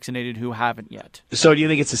get vaccinated who haven't yet. So do you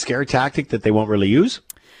think it's a scare tactic that they won't really use?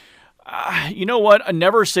 You know what? I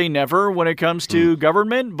never say never when it comes to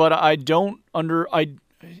government, but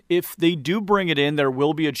if they do bring it in, there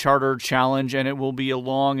will be a charter challenge, and it will be a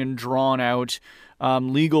long and drawn out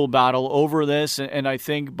legal battle over this. And I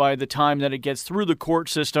think by the time that it gets through the court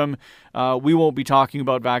system, we won't be talking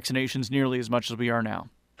about vaccinations nearly as much as we are now.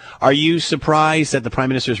 Are you surprised at the Prime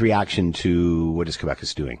Minister's reaction to what Quebec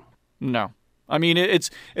is doing? No. I mean, it's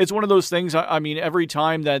one of those things. I mean, every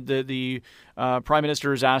time that the Prime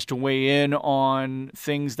Minister is asked to weigh in on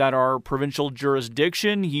things that are provincial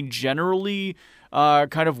jurisdiction, he generally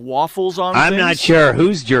kind of waffles on I'm things. not sure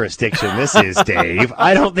whose jurisdiction this is, Dave.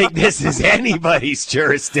 I don't think this is anybody's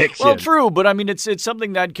jurisdiction. Well, true, but I mean, it's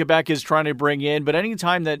something that Quebec is trying to bring in. But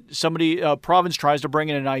anytime that a province tries to bring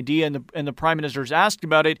in an idea and the Prime Minister is asked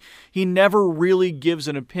about it, he never really gives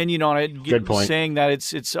an opinion on it. Good point. Saying that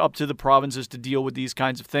it's up to the provinces to deal with these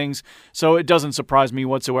kinds of things. So it doesn't surprise me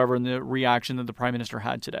whatsoever in the reaction that the Prime Minister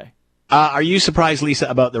had today. Are you surprised, Lisa,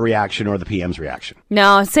 about the reaction or the PM's reaction?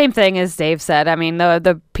 No, same thing as Dave said. I mean,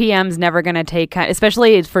 the PM's never going to take,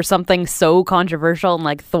 especially for something so controversial and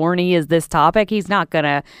like thorny as this topic, he's not going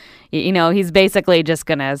to, he's basically just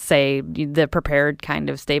going to say the prepared kind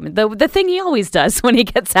of statement. The thing he always does when he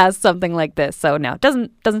gets asked something like this. So no, it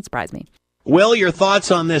doesn't surprise me. Will, your thoughts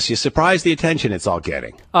on this? You surprised the attention it's all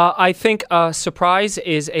getting. I think surprise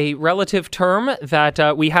is a relative term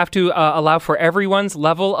that we have to allow for everyone's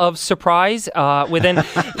level of surprise within.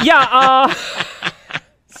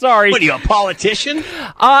 Sorry. What are you, a politician?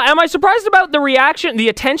 Am I surprised about the reaction, the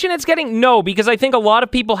attention it's getting? No, because I think a lot of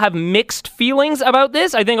people have mixed feelings about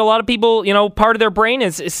this. I think a lot of people, part of their brain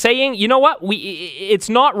is saying, you know what, it's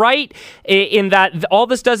not right in that all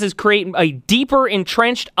this does is create a deeper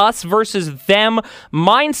entrenched us versus them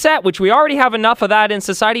mindset, which we already have enough of that in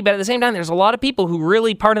society. But at the same time, there's a lot of people who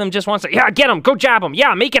really, part of them just wants to, get them, go jab them,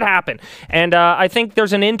 make it happen. And I think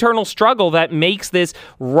there's an internal struggle that makes this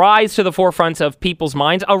rise to the forefront of people's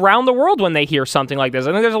minds around the world when they hear something like this.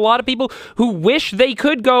 I think there's a lot of people who wish they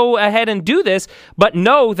could go ahead and do this, but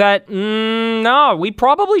know that, no, we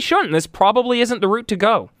probably shouldn't. This probably isn't the route to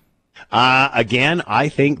go. Again, I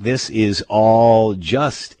think this is all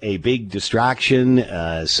just a big distraction,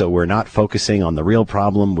 so we're not focusing on the real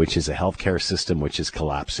problem, which is a healthcare system which is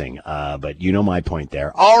collapsing. But you know my point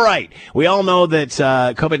there. All right. We all know that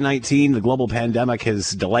COVID-19, the global pandemic,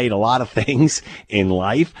 has delayed a lot of things in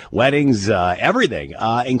life, weddings, everything,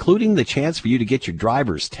 including the chance for you to get your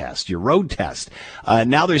driver's test, your road test.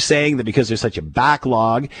 Now they're saying that because there's such a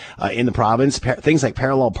backlog in the province, things like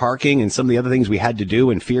parallel parking and some of the other things we had to do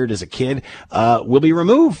and feared as a kid will be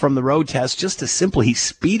removed from the road test just to simply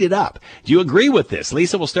speed it up. Do you agree with this?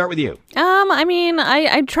 Lisa, we'll start with you. I mean,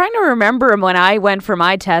 I'm trying to remember when I went for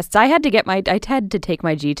my tests. I had to take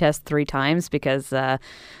my G test 3 times because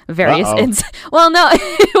various. Well, no,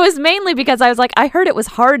 it was mainly because I was like, I heard it was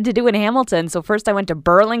hard to do in Hamilton. So first I went to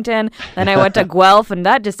Burlington, then I went to Guelph, and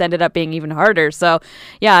that just ended up being even harder. So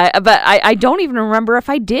yeah, but I don't even remember if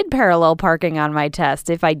I did parallel parking on my test.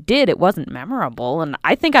 If I did, it wasn't memorable, and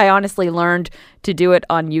I think I honestly learned to do it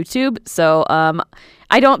on YouTube. So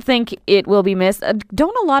I don't think it will be missed.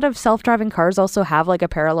 Don't a lot of self-driving cars also have like a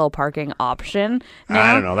parallel parking option now?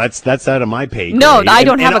 I don't know. That's out of my pay grade. No, I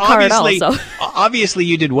don't have a car at all. So. Obviously,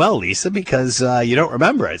 you did well, Lisa, because you don't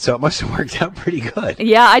remember it. So it must have worked out pretty good.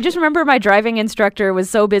 Yeah, I just remember my driving instructor was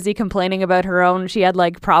so busy complaining about her own. She had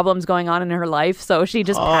like problems going on in her life. So she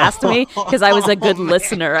just passed me because I was a good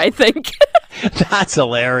listener, I think. That's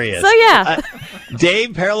hilarious. So yeah.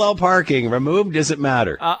 Dave, parallel parking removed, does it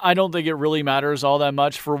matter? I don't think it really matters all that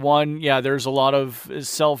much. For one, there's a lot of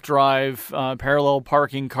self-drive parallel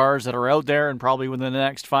parking cars that are out there, and probably within the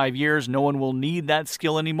next 5 years, no one will need that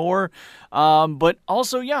skill anymore. But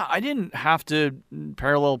also, I didn't have to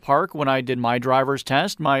parallel park when I did my driver's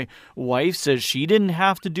test. My wife says she didn't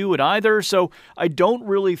have to do it either. So I don't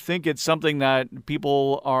really think it's something that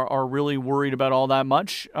people are really worried about all that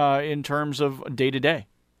much in terms of day to day.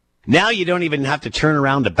 Now you don't even have to turn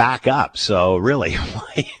around to back up. So really,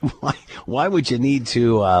 why would you need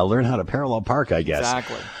to learn how to parallel park, I guess?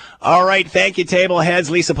 Exactly. All right. Thank you, table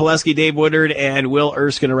heads. Lisa Pileski, Dave Woodard, and Will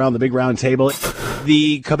Erskine around the big round table.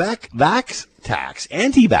 The Quebec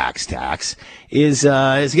anti-vax tax is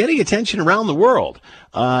getting attention around the world.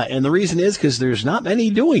 And the reason is because there's not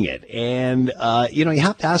many doing it. And, you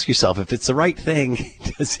have to ask yourself, if it's the right thing,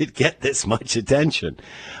 does it get this much attention?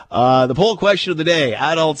 The poll question of the day: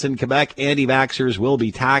 adults in Quebec, anti-vaxxers will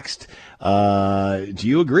be taxed. Do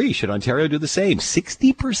you agree? Should Ontario do the same?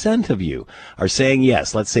 60% of you are saying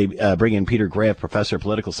yes. Let's say bring in Peter Graeff, professor of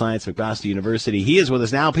political science at McMaster University. He is with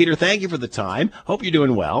us now. Peter, thank you for the time. Hope you're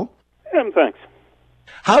doing well. Thanks.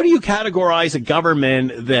 How do you categorize a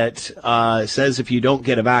government that says if you don't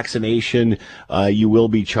get a vaccination, you will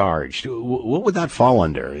be charged? What would that fall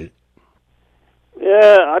under?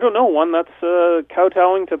 Yeah, I don't know. One that's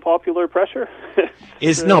kowtowing to popular pressure.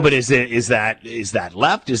 Is that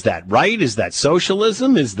left? Is that right? Is that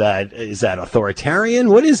socialism? Is that authoritarian?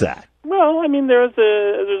 What is that? Well, I mean, there's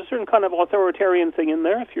a certain kind of authoritarian thing in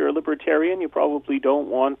there. If you're a libertarian, you probably don't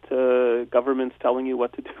want governments telling you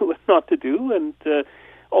what to do and not to do. And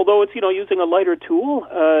although it's using a lighter tool,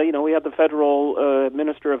 we have the federal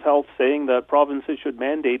Minister of Health saying that provinces should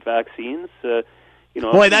mandate vaccines.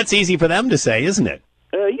 Boy, that's easy for them to say, isn't it?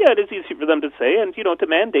 Yeah, it is easy for them to say, and to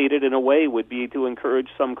mandate it in a way would be to encourage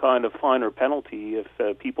some kind of fine or penalty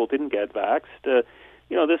if people didn't get vaxxed.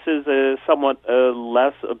 This is a somewhat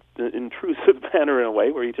less intrusive manner in a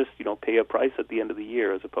way, where you just pay a price at the end of the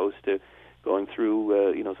year as opposed to going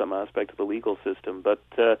through some aspect of the legal system. But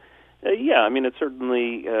it's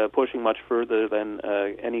certainly pushing much further than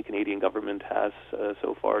any Canadian government has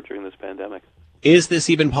so far during this pandemic. Is this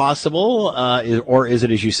even possible, or is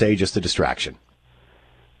it, as you say, just a distraction?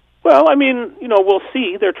 Well, we'll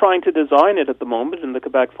see. They're trying to design it at the moment in the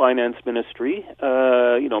Quebec Finance Ministry.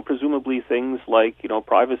 Presumably things like,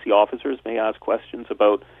 privacy officers may ask questions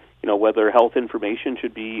about, whether health information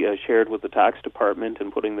should be shared with the tax department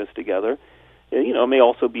in putting this together. It may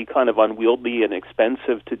also be kind of unwieldy and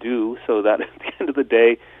expensive to do, so that at the end of the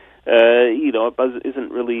day, it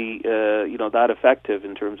isn't really, that effective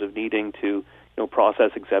in terms of needing to,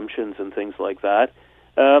 process exemptions and things like that.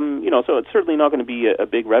 So it's certainly not going to be a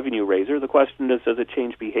big revenue raiser. The question is, does it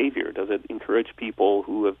change behavior? Does it encourage people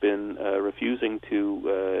who have been refusing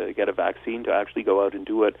to get a vaccine to actually go out and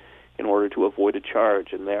do it in order to avoid a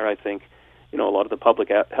charge? And there, I think, a lot of the public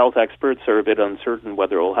health experts are a bit uncertain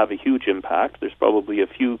whether it will have a huge impact. There's probably a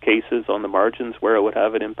few cases on the margins where it would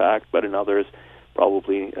have an impact, but in others,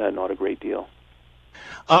 probably not a great deal.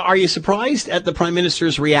 Are you surprised at the Prime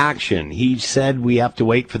Minister's reaction? He said we have to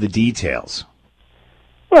wait for the details.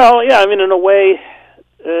 Well, yeah, in a way,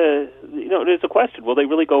 there's a question. Will they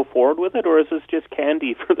really go forward with it, or is this just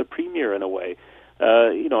candy for the Premier in a way?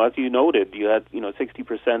 As you noted, you had,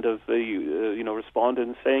 60% of the,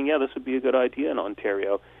 respondents saying, yeah, this would be a good idea in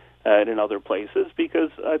Ontario and in other places,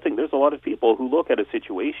 because I think there's a lot of people who look at a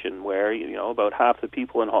situation where, about half the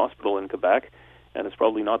people in hospital in Quebec, and it's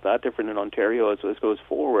probably not that different in Ontario as this goes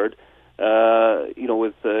forward,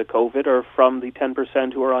 with COVID, are from the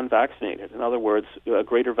 10% who are unvaccinated. In other words, a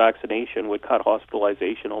greater vaccination would cut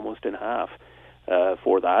hospitalization almost in half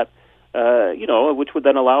for that, which would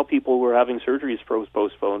then allow people who are having surgeries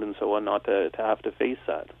postponed and so on not to have to face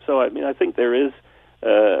that. So, I think there is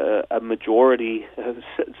a majority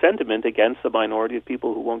sentiment against the minority of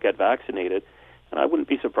people who won't get vaccinated. And I wouldn't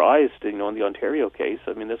be surprised, in the Ontario case.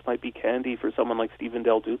 This might be candy for someone like Stephen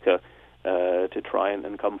Del Duca to try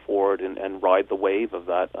and come forward and ride the wave of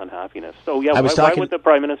that unhappiness. So, yeah, why would the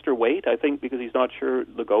Prime Minister wait? I think because he's not sure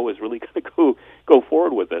Legault is really going to go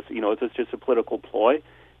forward with this. Is this just a political ploy,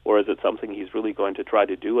 or is it something he's really going to try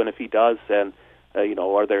to do? And if he does, then,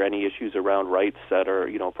 are there any issues around rights that are,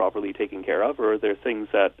 properly taken care of, or are there things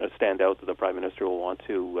that stand out that the Prime Minister will want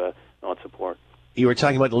to not support? You were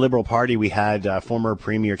talking about the Liberal Party. We had former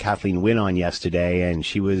Premier Kathleen Wynne on yesterday, and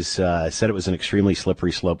she was said it was an extremely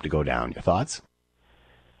slippery slope to go down. Your thoughts?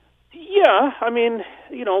 Yeah,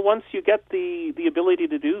 once you get the ability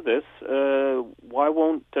to do this, why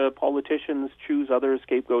won't politicians choose other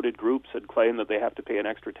scapegoated groups and claim that they have to pay an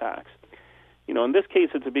extra tax? In this case,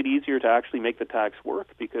 it's a bit easier to actually make the tax work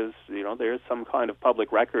because, there's some kind of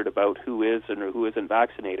public record about who is and who isn't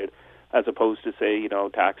vaccinated, as opposed to, say,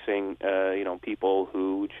 taxing, people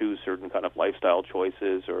who choose certain kind of lifestyle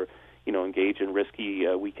choices or, engage in risky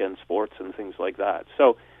weekend sports and things like that.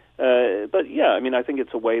 So, but yeah, I think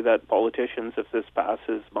it's a way that politicians, if this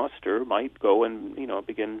passes muster, might go and,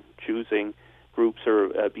 begin choosing groups or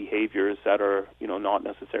behaviors that are, not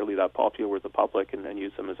necessarily that popular with the public and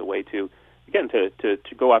use them as a way to, again, to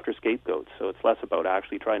go after scapegoats. So it's less about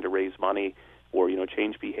actually trying to raise money or,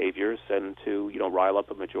 change behaviors and to, rile up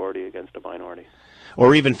a majority against a minority.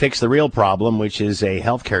 Or even fix the real problem, which is a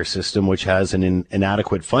healthcare system which has an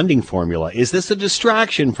inadequate funding formula. Is this a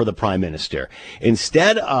distraction for the Prime Minister?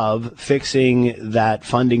 Instead of fixing that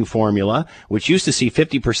funding formula, which used to see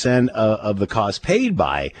 50% of the cost paid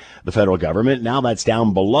by the federal government, now that's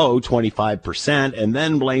down below 25%, and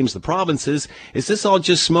then blames the provinces, is this all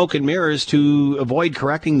just smoke and mirrors to avoid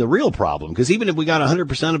correcting the real problem? Because even if we got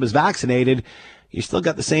 100% of us vaccinated, you still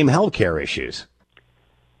got the same healthcare issues.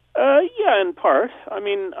 Yeah, in part.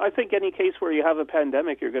 I think any case where you have a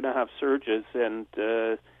pandemic, you're going to have surges. And,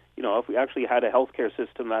 if we actually had a healthcare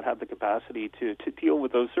system that had the capacity to deal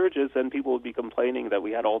with those surges, then people would be complaining that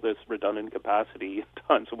we had all this redundant capacity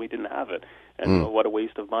done, so we didn't have it. And what a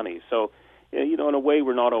waste of money. So, in a way,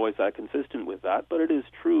 we're not always that consistent with that. But it is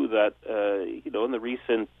true that, in the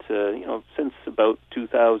recent, since about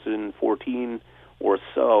 2014 or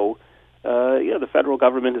so, the federal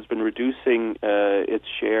government has been reducing its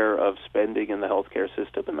share of spending in the healthcare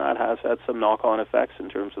system, and that has had some knock-on effects in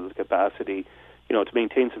terms of the capacity, to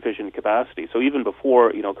maintain sufficient capacity. So even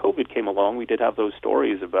before, COVID came along, we did have those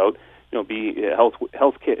stories about,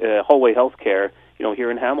 hallway healthcare,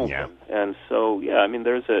 here in Hamilton. Yeah. And so, I mean,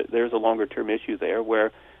 there's a longer term issue there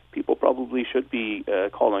where people probably should be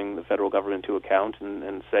calling the federal government to account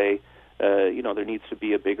and say, there needs to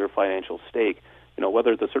be a bigger financial stake.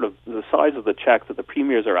 Whether the size of the check that the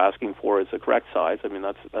premiers are asking for is the correct size, I mean,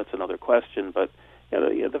 that's another question. But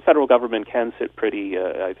the federal government can sit pretty,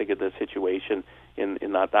 I think, in this situation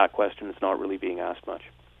in that question is not really being asked much.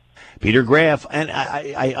 Peter Graff, and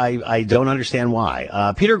I don't understand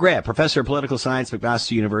why. Peter Graff, professor of political science,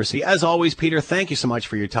 McMaster University. As always, Peter, thank you so much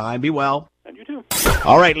for your time. Be well. And you too.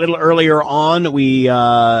 All right, a little earlier on, we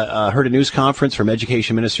heard a news conference from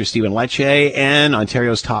Education Minister Stephen Lecce and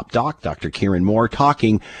Ontario's top doc, Dr. Kieran Moore,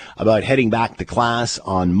 talking about heading back to class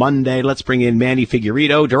on Monday. Let's bring in Mandy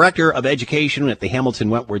Figueredo, Director of Education at the Hamilton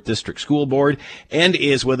Wentworth District School Board, and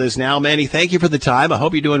is with us now. Mandy, thank you for the time. I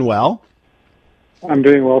hope you're doing well. I'm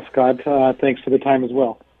doing well, Scott. Thanks for the time as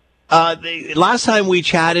well. Last time we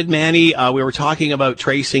chatted, Manny, we were talking about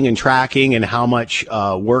tracing and tracking and how much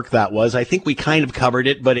work that was. I think we kind of covered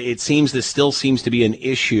it, but it seems this still seems to be an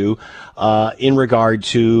issue in regard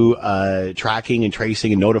to tracking and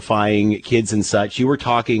tracing and notifying kids and such. You were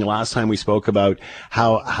talking last time we spoke about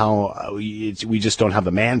how we just don't have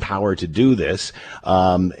the manpower to do this,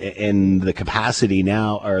 and the capacity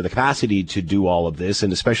now, or the capacity to do all of this,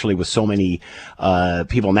 and especially with so many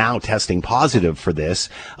people now testing positive for this.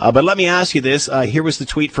 But let me ask you this. Here was the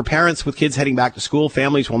tweet. For parents with kids heading back to school,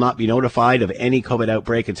 families will not be notified of any COVID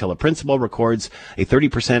outbreak until a principal records a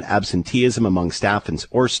 30% absenteeism among staff and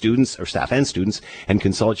students, and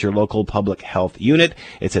consults your local public health unit.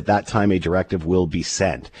 It's at that time a directive will be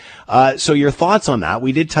sent. So your thoughts on that?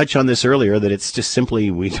 We did touch on this earlier, that it's just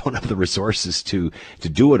simply we don't have the resources to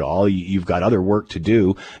do it all. You've got other work to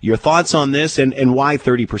do. Your thoughts on this, and why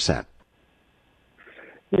 30%?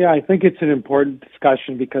 Yeah, I think it's an important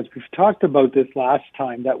discussion because we've talked about this last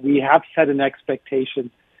time, that we have set an expectation,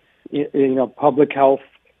 public health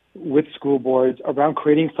with school boards around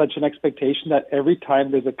creating such an expectation that every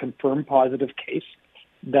time there's a confirmed positive case,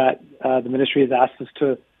 that the ministry has asked us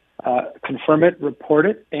to confirm it, report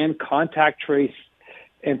it, and contact trace.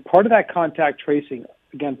 And part of that contact tracing,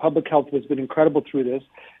 again, public health has been incredible through this,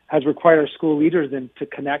 has required our school leaders then to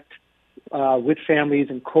connect with families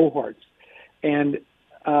and cohorts. And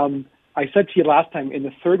I said to you last time, in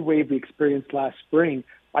the third wave we experienced last spring,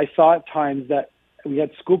 I saw at times that we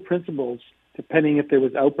had school principals, depending if there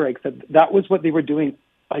was outbreaks, that was what they were doing,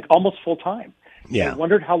 like almost full time. Yeah. I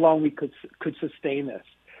wondered how long we could sustain this.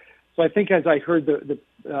 So I think, as I heard the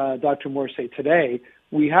Dr. Moore say today,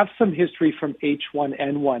 we have some history from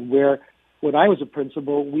H1N1 where, when I was a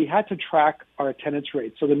principal, we had to track our attendance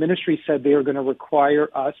rate. So the ministry said they were going to require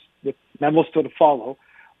us, with memos still to follow,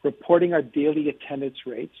 reporting our daily attendance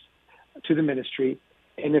rates to the ministry.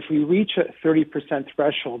 And if we reach a 30%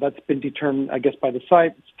 threshold, that's been determined, I guess, by the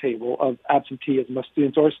science table of absenteeism of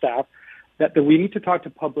students or staff, that we need to talk to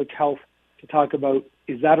public health to talk about,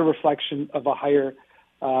 is that a reflection of a higher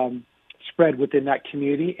spread within that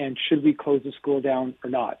community, and should we close the school down or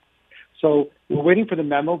not? So we're waiting for the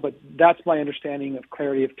memo, but that's my understanding of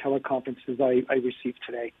clarity of teleconferences I received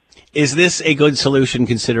today. Is this a good solution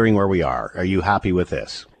considering where we are? Are you happy with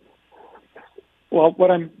this? Well,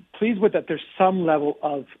 what I'm pleased with, that there's some level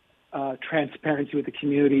of transparency with the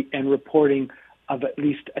community and reporting of at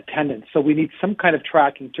least attendance. So we need some kind of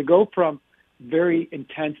tracking. To go from very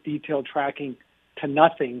intense, detailed tracking to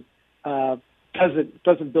nothing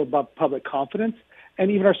doesn't build up public confidence.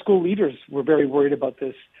 And even our school leaders were very worried about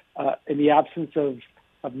this. In the absence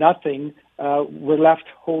of nothing, we're left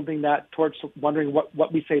holding that torch, wondering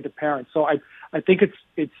what we say to parents. So I think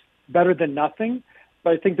it's better than nothing.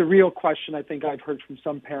 But I think the real question, I think I've heard from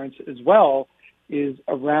some parents as well, is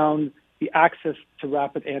around the access to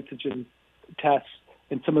rapid antigen tests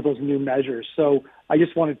and some of those new measures. So I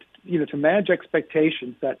just wanted to manage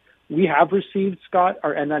expectations that we have received, Scott,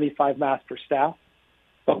 our N95 mask for staff.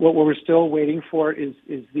 But what we're still waiting for is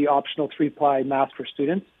the optional 3-ply mask for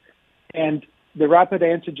students. And the rapid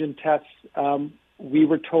antigen tests, we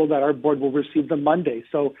were told that our board will receive them Monday.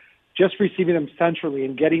 So just receiving them centrally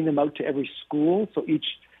and getting them out to every school, so each,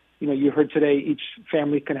 you heard today, each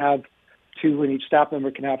family can have 2 and each staff member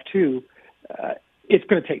can have 2, it's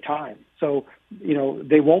going to take time. So,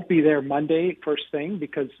 they won't be there Monday first thing,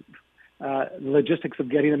 because the logistics of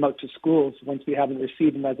getting them out to schools, once we haven't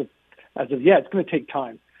received them as of yet, it's going to take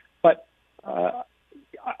time. But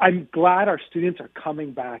I'm glad our students are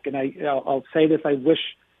coming back, and I'll say this: I wish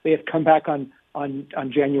they had come back on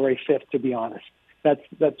January 5th. To be honest,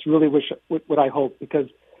 that's really what I hope, because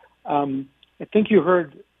I think you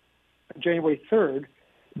heard January 3rd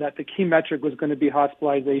that the key metric was going to be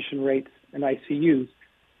hospitalization rates and ICUs.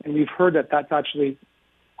 And we've heard that that's actually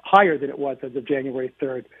higher than it was as of January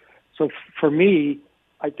 3rd. So for me,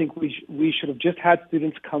 I think we should have just had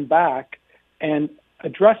students come back and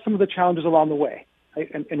address some of the challenges along the way, right?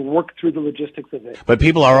 and work through the logistics of it. But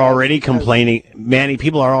people are already complaining, Manny,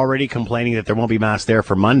 people are already complaining that there won't be masks there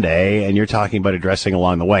for Monday, and you're talking about addressing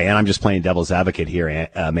along the way. And I'm just playing devil's advocate here,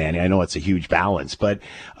 Manny. I know it's a huge balance, but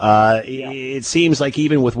it seems like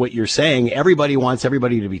even with what you're saying, everybody wants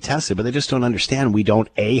everybody to be tested, but they just don't understand we don't,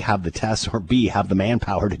 A, have the tests, or B, have the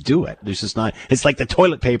manpower to do it. There's just not, it's like the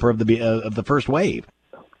toilet paper of the first wave.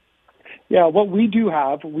 Yeah, what we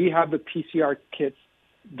have the PCR kits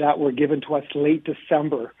that were given to us late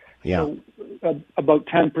December. Yeah. So, about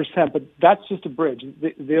 10%, but that's just a bridge.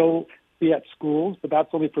 They'll be at schools, but that's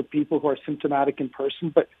only for people who are symptomatic in person,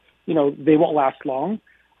 but, they won't last long.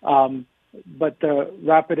 But the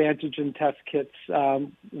rapid antigen test kits,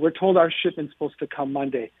 we're told our shipment's supposed to come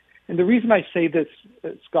Monday. And the reason I say this,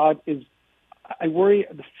 Scott, is I worry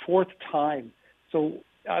the fourth time. So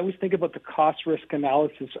I always think about the cost-risk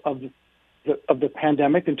analysis of the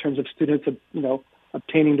pandemic in terms of students,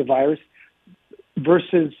 obtaining the virus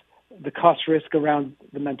versus the cost risk around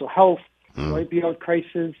the mental health, opioid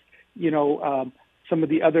crisis, some of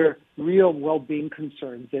the other real well-being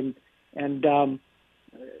concerns. And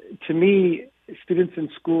to me, students in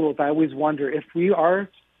schools, I always wonder if we are,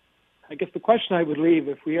 I guess the question I would leave,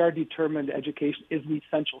 if we are determined education is an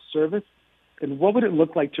essential service, then what would it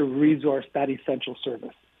look like to resource that essential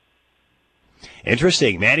service?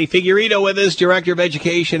 Interesting. Manny Figueredo with us, Director of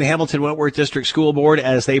Education, Hamilton Wentworth District School Board,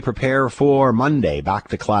 as they prepare for Monday, back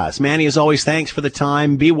to class. Manny, as always, thanks for the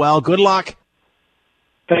time. Be well. Good luck.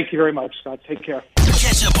 Thank you very much, Scott. Take care.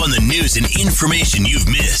 Catch up on the news and information you've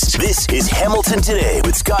missed. This is Hamilton Today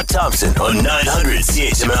with Scott Thompson on 900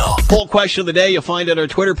 CHML. Poll question of the day you'll find at our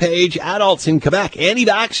Twitter page. Adults in Quebec,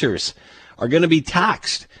 anti-vaxxers, are going to be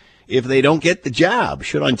taxed if they don't get the jab.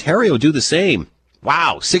 Should Ontario do the same?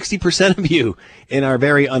 Wow, 60% of you in our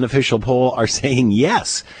very unofficial poll are saying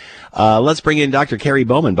yes. Let's bring in Dr. Carrie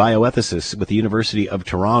Bowman, bioethicist with the University of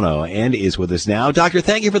Toronto, and is with us now. Doctor,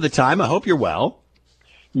 thank you for the time. I hope you're well.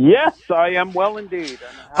 Yes, I am well indeed.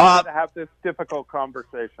 I'm happy to have this difficult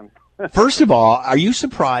conversation. First of all, are you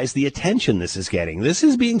surprised the attention this is getting? This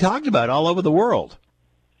is being talked about all over the world.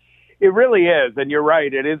 It really is, and you're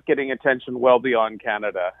right. It is getting attention well beyond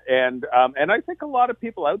Canada, and I think a lot of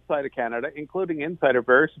people outside of Canada, including inside, are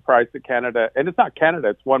very surprised that Canada, and it's not Canada,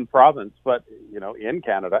 it's one province, but in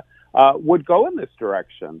Canada, would go in this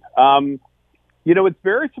direction. It's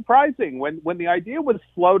very surprising when the idea was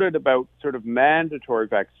floated about sort of mandatory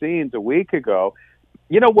vaccines a week ago.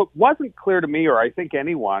 What wasn't clear to me, or I think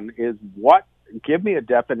anyone, is give me a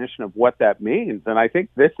definition of what that means, and I think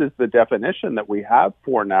this is the definition that we have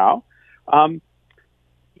for now. I'm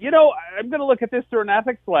going to look at this through an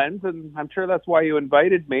ethics lens, and I'm sure that's why you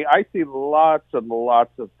invited me. I see lots and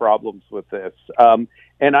lots of problems with this.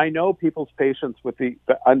 And I know people's patience with the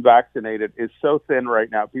unvaccinated is so thin right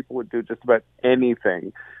now. People would do just about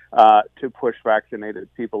anything to push vaccinated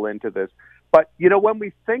people into this. But, when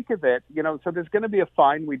we think of it, so there's going to be a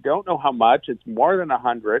fine. We don't know how much. It's more than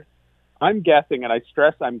 100. I'm guessing, and I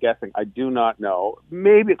stress I'm guessing. I do not know.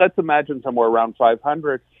 Maybe, let's imagine somewhere around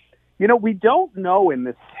 500. We don't know in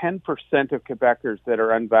this 10% of Quebecers that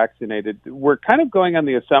are unvaccinated. We're kind of going on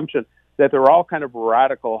the assumption that they're all kind of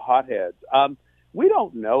radical hotheads. We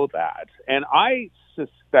don't know that. And I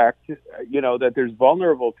suspect, that there's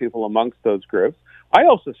vulnerable people amongst those groups. I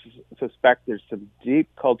also suspect there's some deep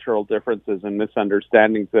cultural differences and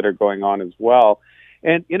misunderstandings that are going on as well.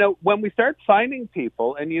 And, when we start finding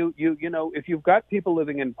people, and if you've got people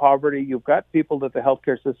living in poverty, you've got people that the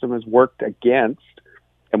healthcare system has worked against,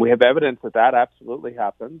 and we have evidence that absolutely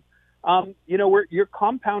happens, you're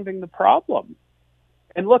compounding the problem.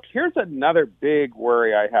 And look, here's another big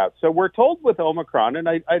worry I have. So we're told with Omicron, and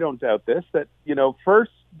I don't doubt this, that,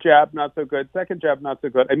 first jab, not so good, second jab, not so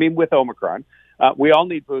good. I mean, with Omicron, we all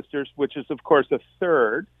need boosters, which is, of course, a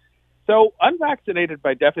third. So unvaccinated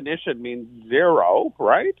by definition means zero,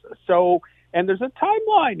 right? So, and there's a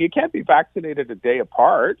timeline. You can't be vaccinated a day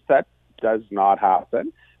apart. That does not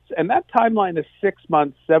happen. And that timeline is 6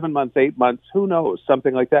 months, 7 months, 8 months, who knows,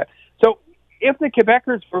 something like that. So if the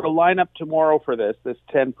Quebecers were to line up tomorrow for this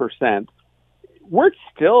 10%, we're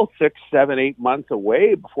still 6, 7, 8 months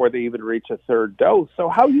away before they even reach a third dose. So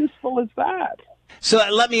how useful is that? So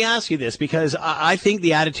let me ask you this, because I think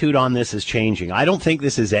the attitude on this is changing. I don't think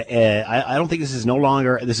this is no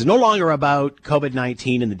longer about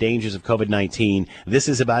COVID-19 and the dangers of COVID-19. This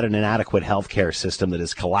is about an inadequate healthcare system that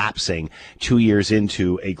is collapsing 2 years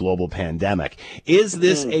into a global pandemic. Is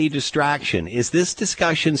this a distraction? Is this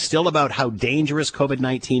discussion still about how dangerous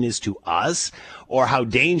COVID-19 is to us, or how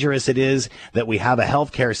dangerous it is that we have a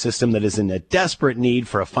healthcare system that is in a desperate need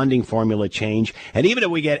for a funding formula change? And even if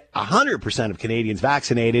we get 100% of Canadians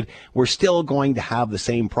vaccinated, we're still going to have the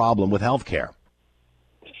same problem with healthcare.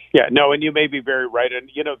 Yeah, no, and you may be very right.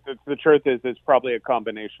 And, the truth is it's probably a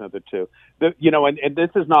combination of the two. And this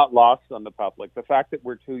is not lost on the public. The fact that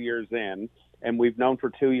we're 2 years in and we've known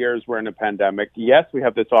for 2 years we're in a pandemic. Yes, we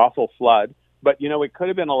have this awful flood, but, it could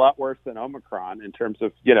have been a lot worse than Omicron in terms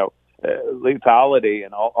of, lethality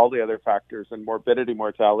and all the other factors, and morbidity,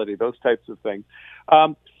 mortality, those types of things.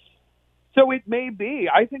 So it may be.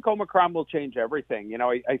 I think Omicron will change everything.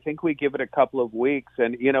 I think we give it a couple of weeks,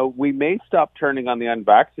 and, we may stop turning on the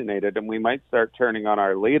unvaccinated, and we might start turning on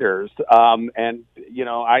our leaders. I'm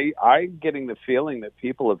getting the feeling that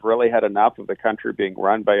people have really had enough of the country being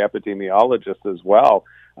run by epidemiologists as well.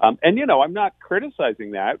 I'm not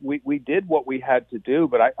criticizing that. We did what we had to do,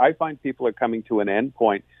 but I find people are coming to an end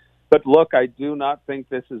point. But look, I do not think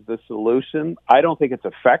this is the solution. I don't think it's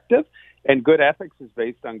effective. And good ethics is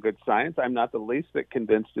based on good science. I'm not the least bit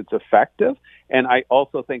convinced it's effective. And I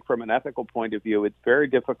also think from an ethical point of view, it's very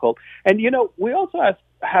difficult. And, we also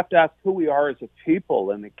have to ask who we are as a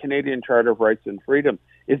people in the Canadian Charter of Rights and Freedom.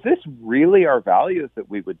 Is this really our values that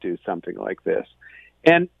we would do something like this?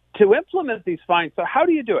 And to implement these fines, so how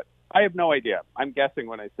do you do it? I have no idea. I'm guessing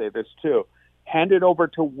when I say this too. Hand it over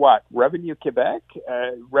to what? Revenue Quebec?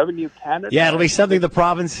 Revenue Canada? Yeah, it'll be something the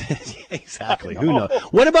province... Exactly. Who knows?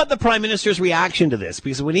 What about the Prime Minister's reaction to this?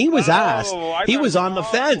 Because when he was asked, he was on the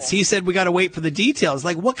fence. He said, we got to wait for the details.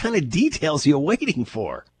 Like, what kind of details are you waiting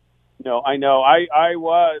for? No, I know. I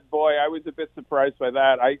was a bit surprised by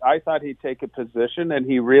that. I thought he'd take a position, and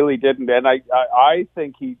he really didn't. And I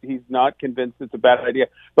think he's not convinced it's a bad idea.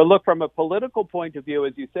 But look, from a political point of view,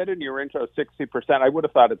 as you said in your intro, 60%, I would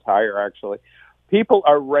have thought it's higher, actually. People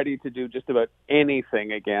are ready to do just about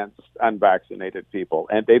anything against unvaccinated people,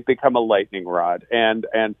 and they've become a lightning rod. And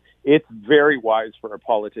it's very wise for a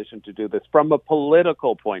politician to do this from a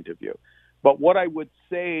political point of view. But what I would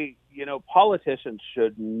say, politicians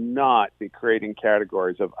should not be creating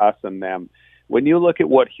categories of us and them. When you look at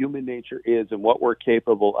what human nature is and what we're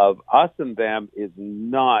capable of, us and them is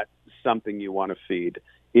not something you want to feed.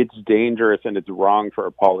 It's dangerous, and it's wrong for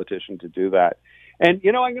a politician to do that. And,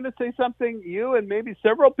 I'm going to say something you and maybe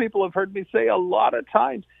several people have heard me say a lot of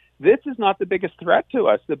times. This is not the biggest threat to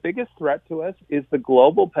us. The biggest threat to us is the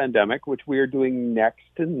global pandemic, which we are doing next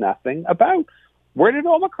to nothing about. Where did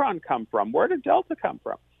Omicron come from? Where did Delta come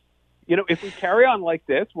from? If we carry on like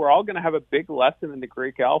this, we're all going to have a big lesson in the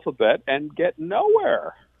Greek alphabet and get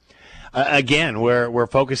nowhere. Again, we're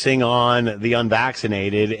focusing on the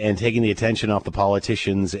unvaccinated and taking the attention off the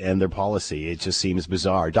politicians and their policy. It just seems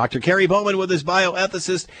bizarre. Dr. Kerry Bowman with his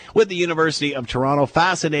bioethicist with the University of Toronto.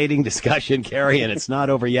 Fascinating discussion, Kerry, and it's not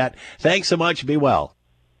over yet. Thanks so much. Be well.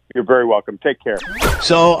 You're very welcome. Take care.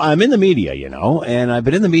 So I'm in the media, and I've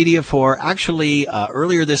been in the media for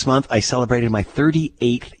earlier this month, I celebrated my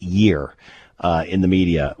 38th year in the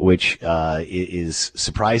media, which is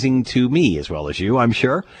surprising to me as well as you, I'm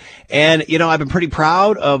sure. And, I've been pretty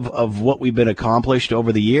proud of what we've been accomplished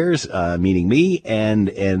over the years, meaning me,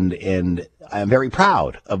 and I'm very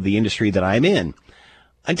proud of the industry that I'm in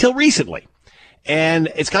until recently.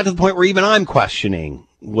 And it's got to the point where even I'm questioning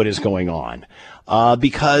what is going on.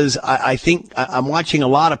 Because I think I'm watching a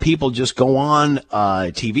lot of people just go on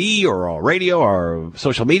TV or radio or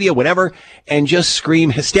social media, whatever, and just scream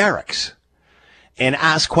hysterics and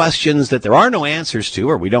ask questions that there are no answers to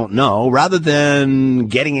or we don't know, rather than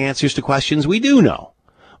getting answers to questions we do know.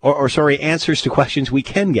 Or answers to questions we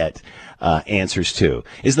can get answers to.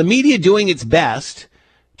 Is the media doing its best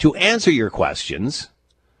to answer your questions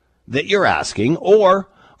that you're asking, or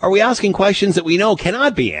are we asking questions that we know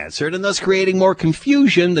cannot be answered and thus creating more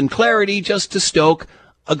confusion than clarity just to stoke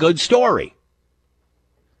a good story?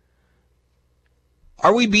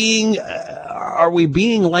 Are we being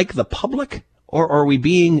like the public, or are we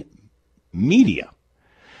being media?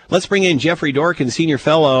 Let's bring in Jeffrey Dorkin, Senior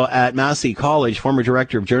Fellow at Massey College, former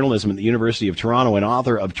Director of Journalism at the University of Toronto, and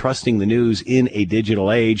author of Trusting the News in a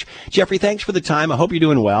Digital Age. Jeffrey, thanks for the time. I hope you're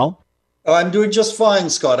doing well. I'm doing just fine,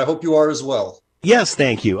 Scott. I hope you are as well. Yes,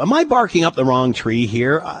 thank you. Am I barking up the wrong tree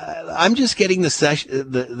here? I'm just getting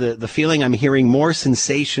the feeling I'm hearing more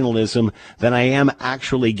sensationalism than I am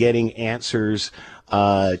actually getting answers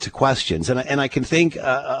to questions. And I can think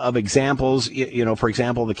of examples, for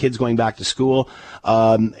example, the kids going back to school,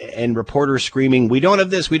 and reporters screaming, we don't have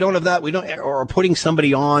this, we don't have that, or putting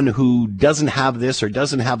somebody on who doesn't have this or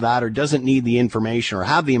doesn't have that or doesn't need the information or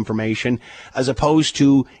have the information, as opposed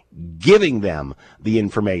to giving them the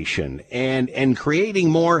information and creating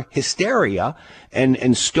more hysteria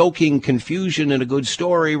and stoking confusion in a good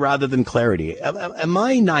story rather than clarity. Am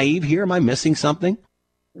I naive here? Am I missing something?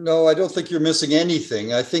 No, I don't think you're missing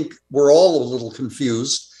anything. I think we're all a little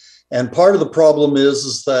confused. And part of the problem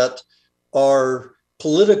is that our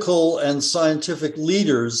political and scientific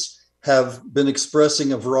leaders have been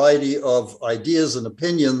expressing a variety of ideas and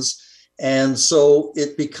opinions. And so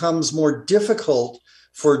it becomes more difficult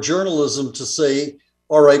for journalism to say,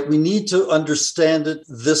 all right, we need to understand it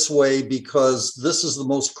this way because this is the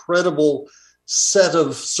most credible set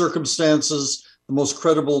of circumstances, the most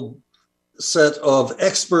credible set of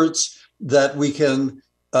experts that we can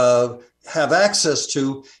have access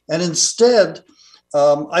to. And instead,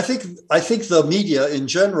 I think the media in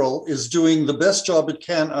general is doing the best job it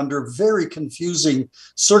can under very confusing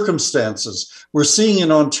circumstances. We're seeing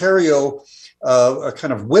in Ontario a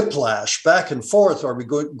kind of whiplash back and forth. Are we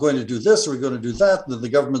going to do this? Are we going to do that? And then the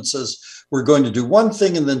government says we're going to do one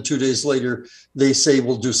thing, and then 2 days later they say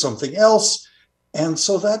we'll do something else. And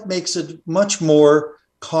so that makes it much more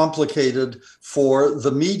complicated for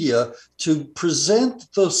the media to present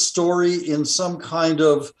the story in some kind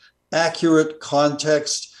of accurate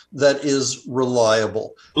context that is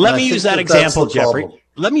reliable. Let me use that example, Jeffrey.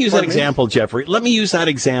 Let me use that example, Jeffrey. Let me use that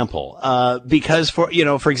example because for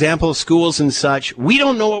example, schools and such, we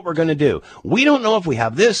don't know what we're going to do. We don't know if we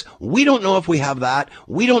have this. We don't know if we have that.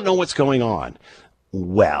 We don't know what's going on.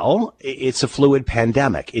 Well, it's a fluid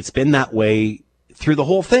pandemic. It's been that way through the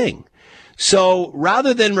whole thing. So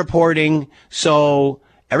rather than reporting,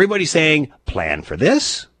 everybody's saying, plan for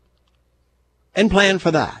this and plan for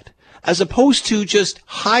that, as opposed to just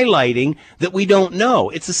highlighting that we don't know.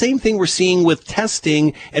 It's the same thing we're seeing with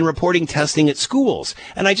testing and reporting testing at schools.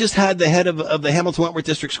 And I just had the head of the Hamilton Wentworth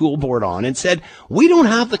District School Board on and said, we don't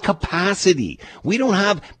have the capacity. We don't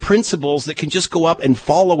have principals that can just go up and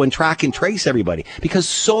follow and track and trace everybody because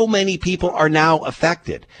so many people are now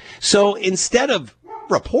affected. So instead of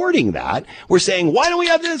reporting that, we're saying, why don't we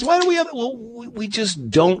have this? Why don't we have that? Well, we just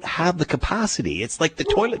don't have the capacity. It's like the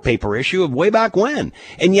toilet paper issue of way back when.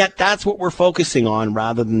 And yet that's what we're focusing on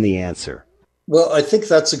rather than the answer. Well, I think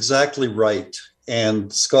that's exactly right.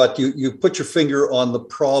 And Scott, you put your finger on the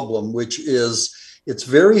problem, which is it's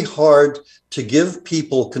very hard to give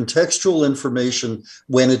people contextual information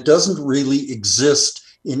when it doesn't really exist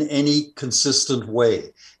in any consistent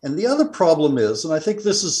way. And the other problem is, and I think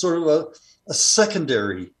this is sort of a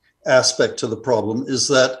secondary aspect to the problem, is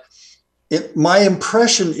that my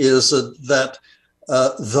impression is that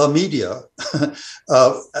the media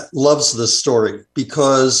loves this story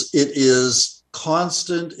because it is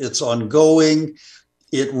constant, it's ongoing,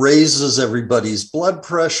 it raises everybody's blood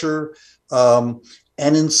pressure. And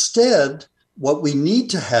instead, what we need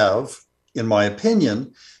to have, in my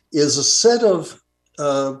opinion, is a set of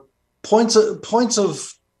points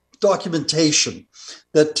of documentation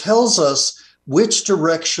that tells us which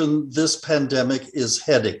direction this pandemic is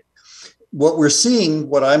heading. What we're seeing,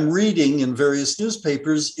 what I'm reading in various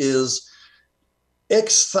newspapers is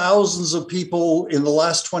X thousands of people in the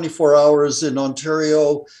last 24 hours in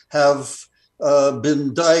Ontario have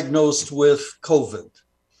been diagnosed with COVID.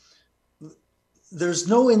 There's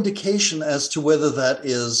no indication as to whether that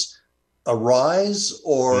is a rise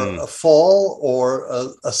or a fall or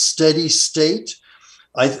a steady state.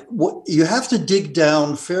 You have to dig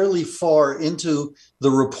down fairly far into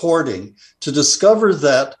the reporting to discover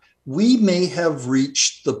that we may have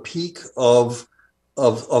reached the peak of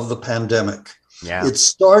the pandemic. Yeah. It's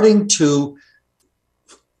starting to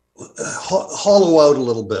hollow out a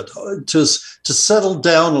little bit, to settle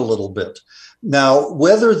down a little bit. Now,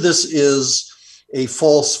 whether this is a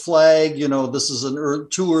false flag, this is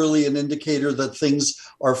too early an indicator that things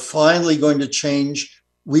are finally going to change,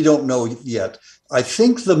 we don't know yet. I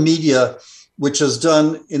think the media, which has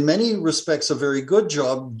done in many respects a very good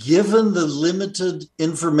job, given the limited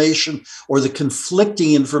information or the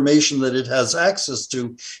conflicting information that it has access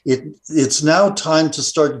to, it's now time to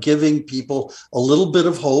start giving people a little bit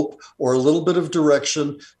of hope or a little bit of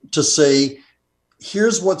direction to say,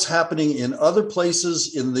 here's what's happening in other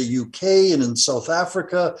places in the UK and in South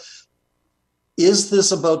Africa. Is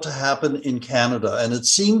this about to happen in Canada? And it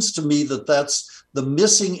seems to me that that's the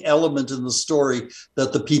missing element in the story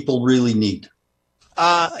that the people really need.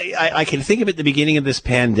 I can think of it at the beginning of this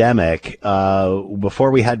pandemic,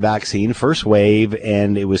 before we had vaccine, first wave,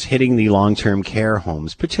 and it was hitting the long-term care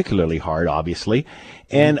homes particularly hard, obviously.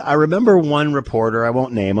 And I remember one reporter, I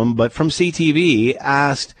won't name him, but from CTV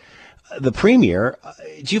asked the premier,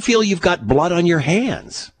 do you feel you've got blood on your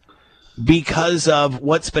hands because of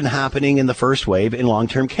what's been happening in the first wave in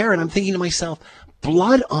long-term care? And I'm thinking to myself,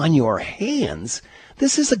 blood on your hands?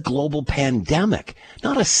 This is a global pandemic,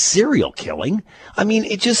 not a serial killing. I mean,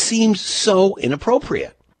 it just seems so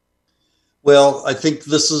inappropriate. Well, I think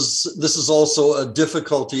this is also a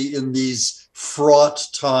difficulty in these fraught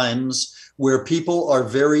times where people are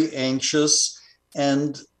very anxious,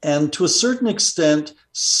 and to a certain extent,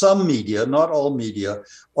 some media, not all media,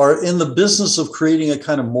 are in the business of creating a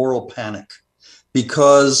kind of moral panic,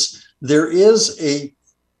 because there is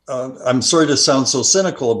I'm sorry to sound so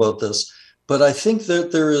cynical about this, but I think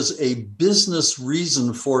that there is a business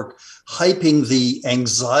reason for hyping the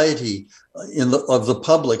anxiety of the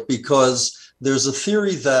public, because there's a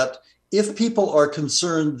theory that if people are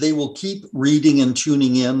concerned, they will keep reading and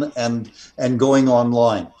tuning in and going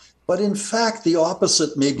online. But in fact, the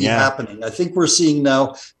opposite may be happening. I think we're seeing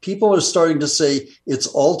now people are starting to say it's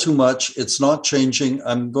all too much. It's not changing.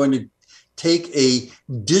 I'm going to take a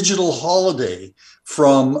digital holiday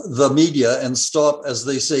from the media and stop, as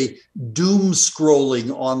they say, doom scrolling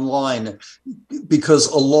online, because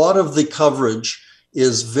a lot of the coverage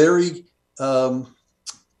is very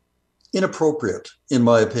inappropriate, in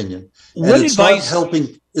my opinion. And it's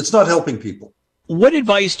not helping people. What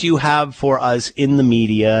advice do you have for us in the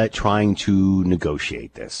media trying to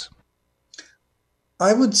negotiate this?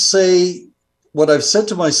 I would say what I've said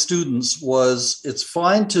to my students was, it's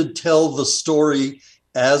fine to tell the story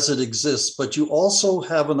as it exists, but you also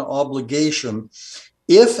have an obligation,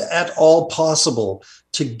 if at all possible,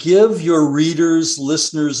 to give your readers,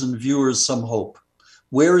 listeners, and viewers some hope.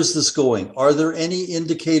 Where is this going? Are there any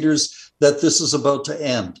indicators that this is about to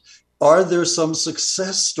end? Are there some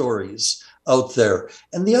success stories out there?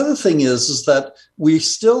 And the other thing is that we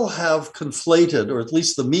still have conflated, or at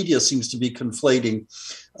least the media seems to be conflating,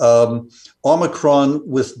 Omicron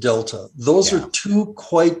with Delta. Those are two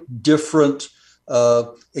quite different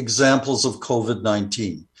examples of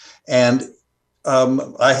COVID-19. And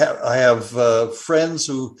I have friends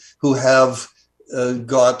who have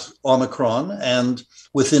got Omicron, and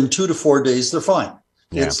within 2 to 4 days, they're fine.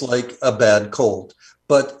 Yeah. It's like a bad cold.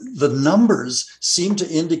 But the numbers seem to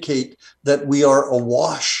indicate that we are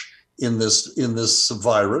awash in this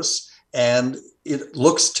virus, and it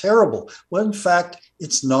looks terrible. Well, in fact,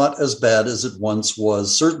 it's not as bad as it once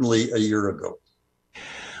was, certainly a year ago.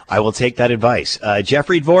 I will take that advice.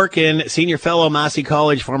 Jeffrey Dvorkin, Senior Fellow, Massey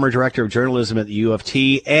College, former Director of Journalism at the U of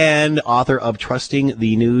T, and author of Trusting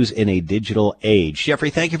the News in a Digital Age. Jeffrey,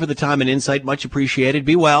 thank you for the time and insight. Much appreciated.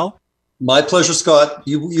 Be well. My pleasure, Scott.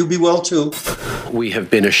 You be well, too. We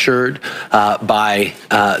have been assured by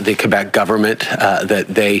the Quebec government that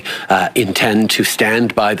they intend to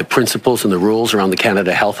stand by the principles and the rules around the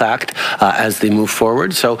Canada Health Act as they move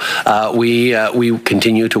forward. So we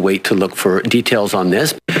continue to wait to look for details on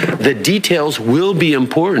this. The details will be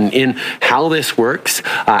important in how this works,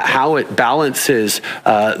 how it balances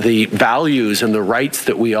the values and the rights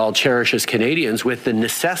that we all cherish as Canadians with the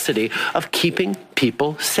necessity of keeping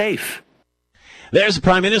people safe. There's the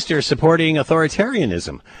Prime Minister supporting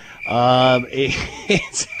authoritarianism.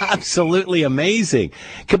 It's absolutely amazing.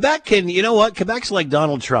 Quebec can, you know what? Quebec's like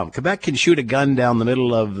Donald Trump. Quebec can shoot a gun down the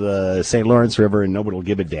middle of the St. Lawrence River and nobody will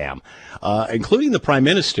give a damn, including the Prime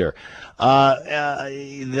Minister.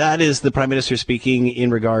 That is the Prime Minister speaking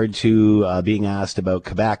in regard to being asked about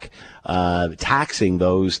Quebec taxing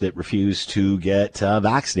those that refuse to get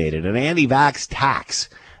vaccinated. An anti-vax tax,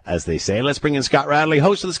 as they say. Let's bring in Scott Radley,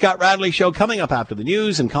 host of the Scott Radley Show, coming up after the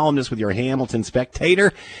news, and columnist with your Hamilton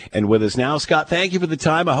Spectator. And with us now, Scott, thank you for the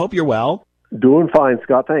time. I hope you're well. Doing fine,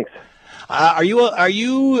 Scott. Thanks. Are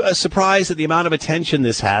you surprised at the amount of attention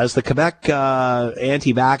this has? The Quebec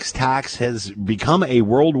anti-vax tax has become a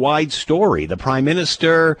worldwide story. The Prime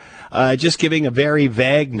Minister just giving a very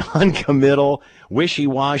vague, non-committal,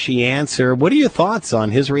 wishy-washy answer. What are your thoughts on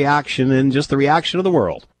his reaction and just the reaction of the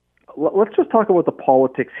world? Let's just talk about the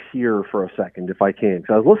politics here for a second, if I can.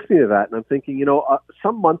 Because I was listening to that, and I'm thinking,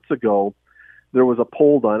 some months ago, there was a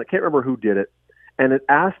poll done. I can't remember who did it. And it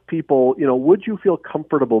asked people, would you feel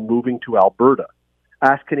comfortable moving to Alberta?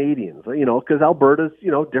 Ask Canadians, because Alberta's,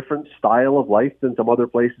 different style of life than some other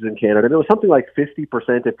places in Canada. And it was something like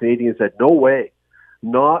 50% of Canadians said, no way,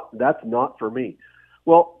 that's not for me.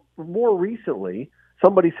 Well, more recently,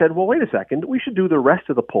 somebody said, well, wait a second, we should do the rest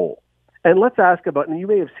of the poll. And let's ask about, and you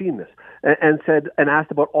may have seen this, and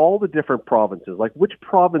asked about all the different provinces. Like, which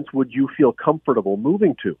province would you feel comfortable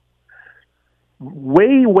moving to?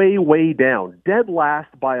 Way, way, way down, dead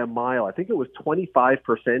last by a mile. I think it was 25%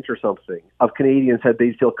 or something of Canadians said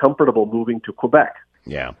they'd feel comfortable moving to Quebec.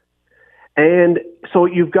 Yeah. And so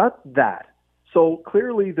you've got that. So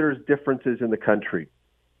clearly there's differences in the country.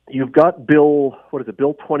 You've got Bill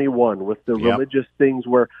 21 with the religious things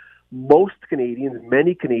where most Canadians,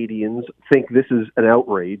 many Canadians think this is an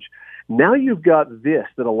outrage. Now you've got this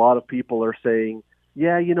that a lot of people are saying,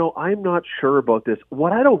 yeah, I'm not sure about this.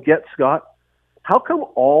 What I don't get, Scott, how come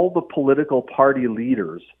all the political party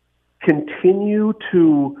leaders continue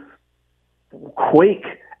to quake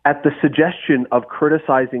at the suggestion of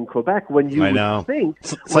criticizing Quebec when you would think...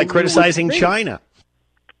 It's like criticizing China.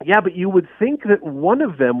 Yeah, but you would think that one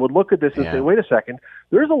of them would look at this and say, wait a second,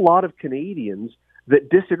 there's a lot of Canadians that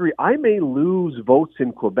disagree. I may lose votes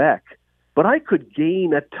in Quebec, but I could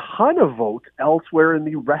gain a ton of votes elsewhere in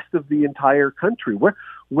the rest of the entire country.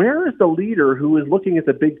 Where is the leader who is looking at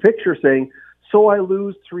the big picture saying, so I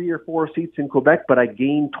lose 3 or 4 seats in Quebec, but I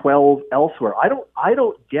gain 12 elsewhere? I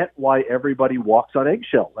don't get why everybody walks on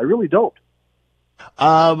eggshells. I really don't.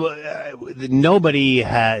 Nobody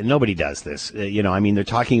does this. They're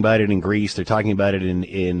talking about it in Greece. They're talking about it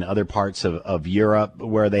in other parts of Europe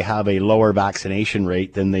where they have a lower vaccination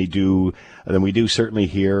rate than we do certainly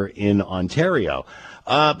here in Ontario.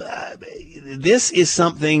 This is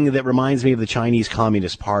something that reminds me of the Chinese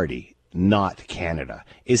Communist Party, not Canada.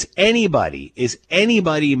 Is anybody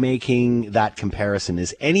making that comparison?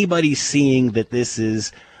 Is anybody seeing that this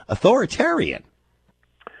is authoritarian?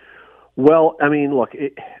 Well, look,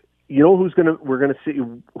 we're going to see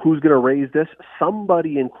who's going to raise this.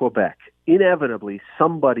 Somebody in Quebec, inevitably,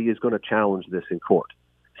 somebody is going to challenge this in court.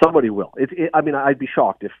 Somebody will. I'd be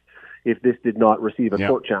shocked if this did not receive a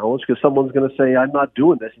court challenge, because someone's going to say, I'm not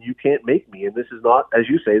doing this and you can't make me. And this is not, as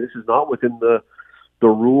you say, this is not within the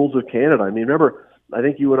rules of Canada. Remember, I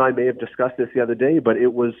think you and I may have discussed this the other day, but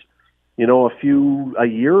it was, a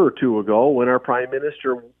year or two ago when our prime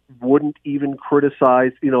minister wouldn't even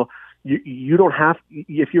criticize, you don't have,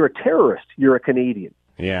 if you're a terrorist, you're a Canadian.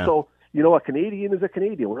 Yeah. So, a Canadian is a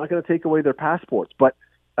Canadian. We're not going to take away their passports. But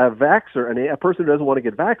a vaxxer and a person who doesn't want to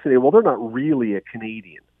get vaccinated, well, they're not really a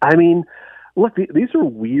Canadian. Look, these are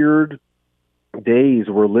weird days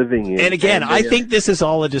we're living in. And again, I think this is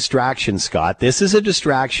all a distraction, Scott. This is a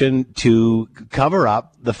distraction to cover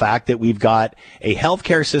up the fact that we've got a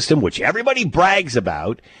healthcare system, which everybody brags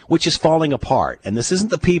about, which is falling apart. And this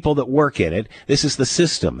isn't the people that work in it. This is the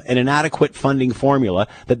system, an inadequate funding formula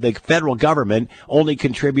that the federal government only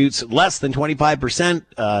contributes less than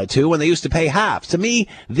 25% to when they used to pay half. To me,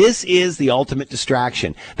 this is the ultimate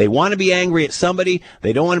distraction. They want to be angry at somebody.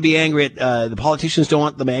 They don't want to be angry at, the politicians don't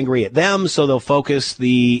want them angry at them, so they'll focus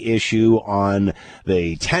the issue on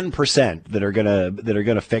the 10% that are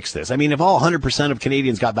gonna fix this. If all 100% of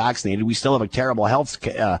Canadians got vaccinated, we still have a terrible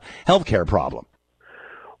healthcare problem.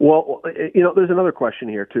 Well, there's another question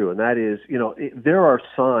here too, and that is, there are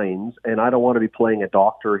signs, and I don't want to be playing a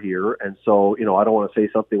doctor here, and so, I don't want to say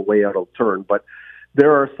something way out of turn, but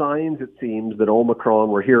there are signs, it seems, that Omicron,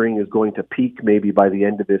 we're hearing, is going to peak maybe by the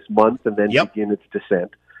end of this month and then begin its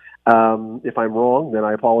descent. If I'm wrong, then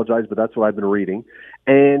I apologize, but that's what I've been reading.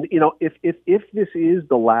 And, if this is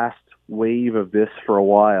the last wave of this for a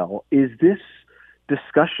while, is this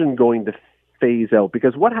discussion going to phase out?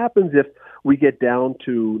 Because what happens if we get down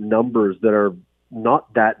to numbers that are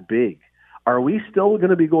not that big? Are we still going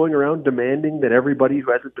to be going around demanding that everybody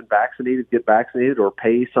who hasn't been vaccinated get vaccinated, or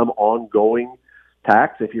pay some ongoing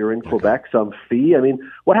tax if you're in Quebec, some fee?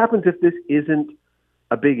 What happens if this isn't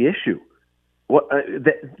a big issue?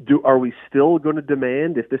 Are we still going to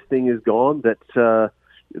demand, if this thing is gone, that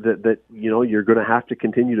you're going to have to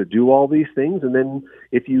continue to do all these things? And then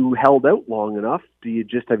if you held out long enough, have you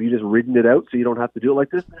just ridden it out so you don't have to do it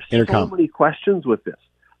like this? There's so many questions with this.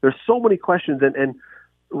 There's so many questions, and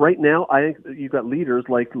right now I think you've got leaders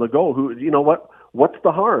like Legault who, what's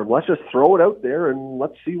the harm? Let's just throw it out there and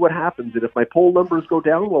let's see what happens. And if my poll numbers go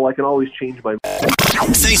down, well, I can always change my mind.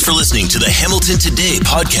 Thanks for listening to the Hamilton Today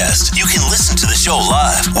podcast. You can listen to the show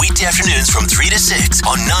live weekday afternoons from 3 to 6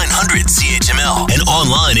 on 900 CHML and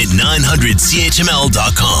online at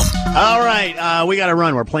 900CHML.com. All right, we got to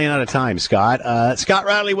run. We're playing out of time, Scott. Scott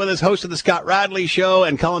Radley with us, host of the Scott Radley Show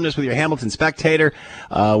and columnist with your Hamilton Spectator,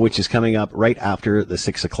 which is coming up right after the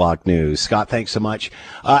 6 o'clock news. Scott, thanks so much.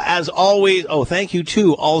 As always, thank you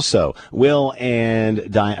too also Will and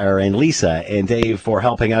Lisa and Dave for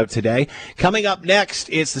helping out today. Coming up next,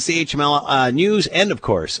 it's the CHML news and, of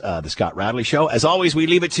course, the Scott Radley Show. As always, we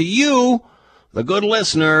leave it to you, the good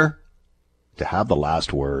listener, to have the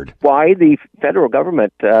last word. Why the federal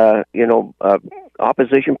government,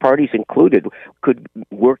 opposition parties included, could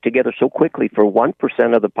work together so quickly for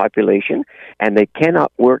 1% of the population, and they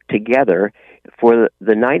cannot work together for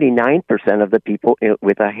the 99% of the people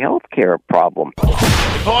with a health care problem.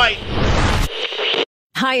 Point.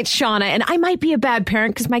 Hi, it's Shauna, and I might be a bad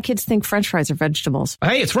parent because my kids think French fries are vegetables.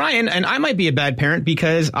 Hey, it's Ryan, and I might be a bad parent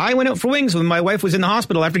because I went out for wings when my wife was in the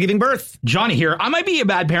hospital after giving birth. Johnny here. I might be a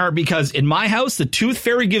bad parent because in my house, the tooth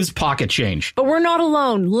fairy gives pocket change. But we're not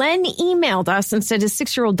alone. Len emailed us and said his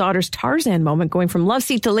 6-year-old daughter's Tarzan moment going from love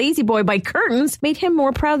seat to lazy boy by curtains made him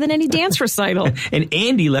more proud than any dance recital. And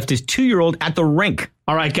Andy left his 2-year-old at the rink.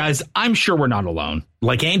 All right, guys, I'm sure we're not alone.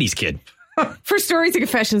 Like Andy's kid. For stories and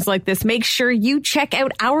confessions like this, make sure you check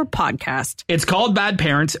out our podcast. It's called Bad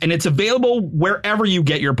Parents, and it's available wherever you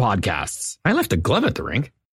get your podcasts. I left a glove at the rink.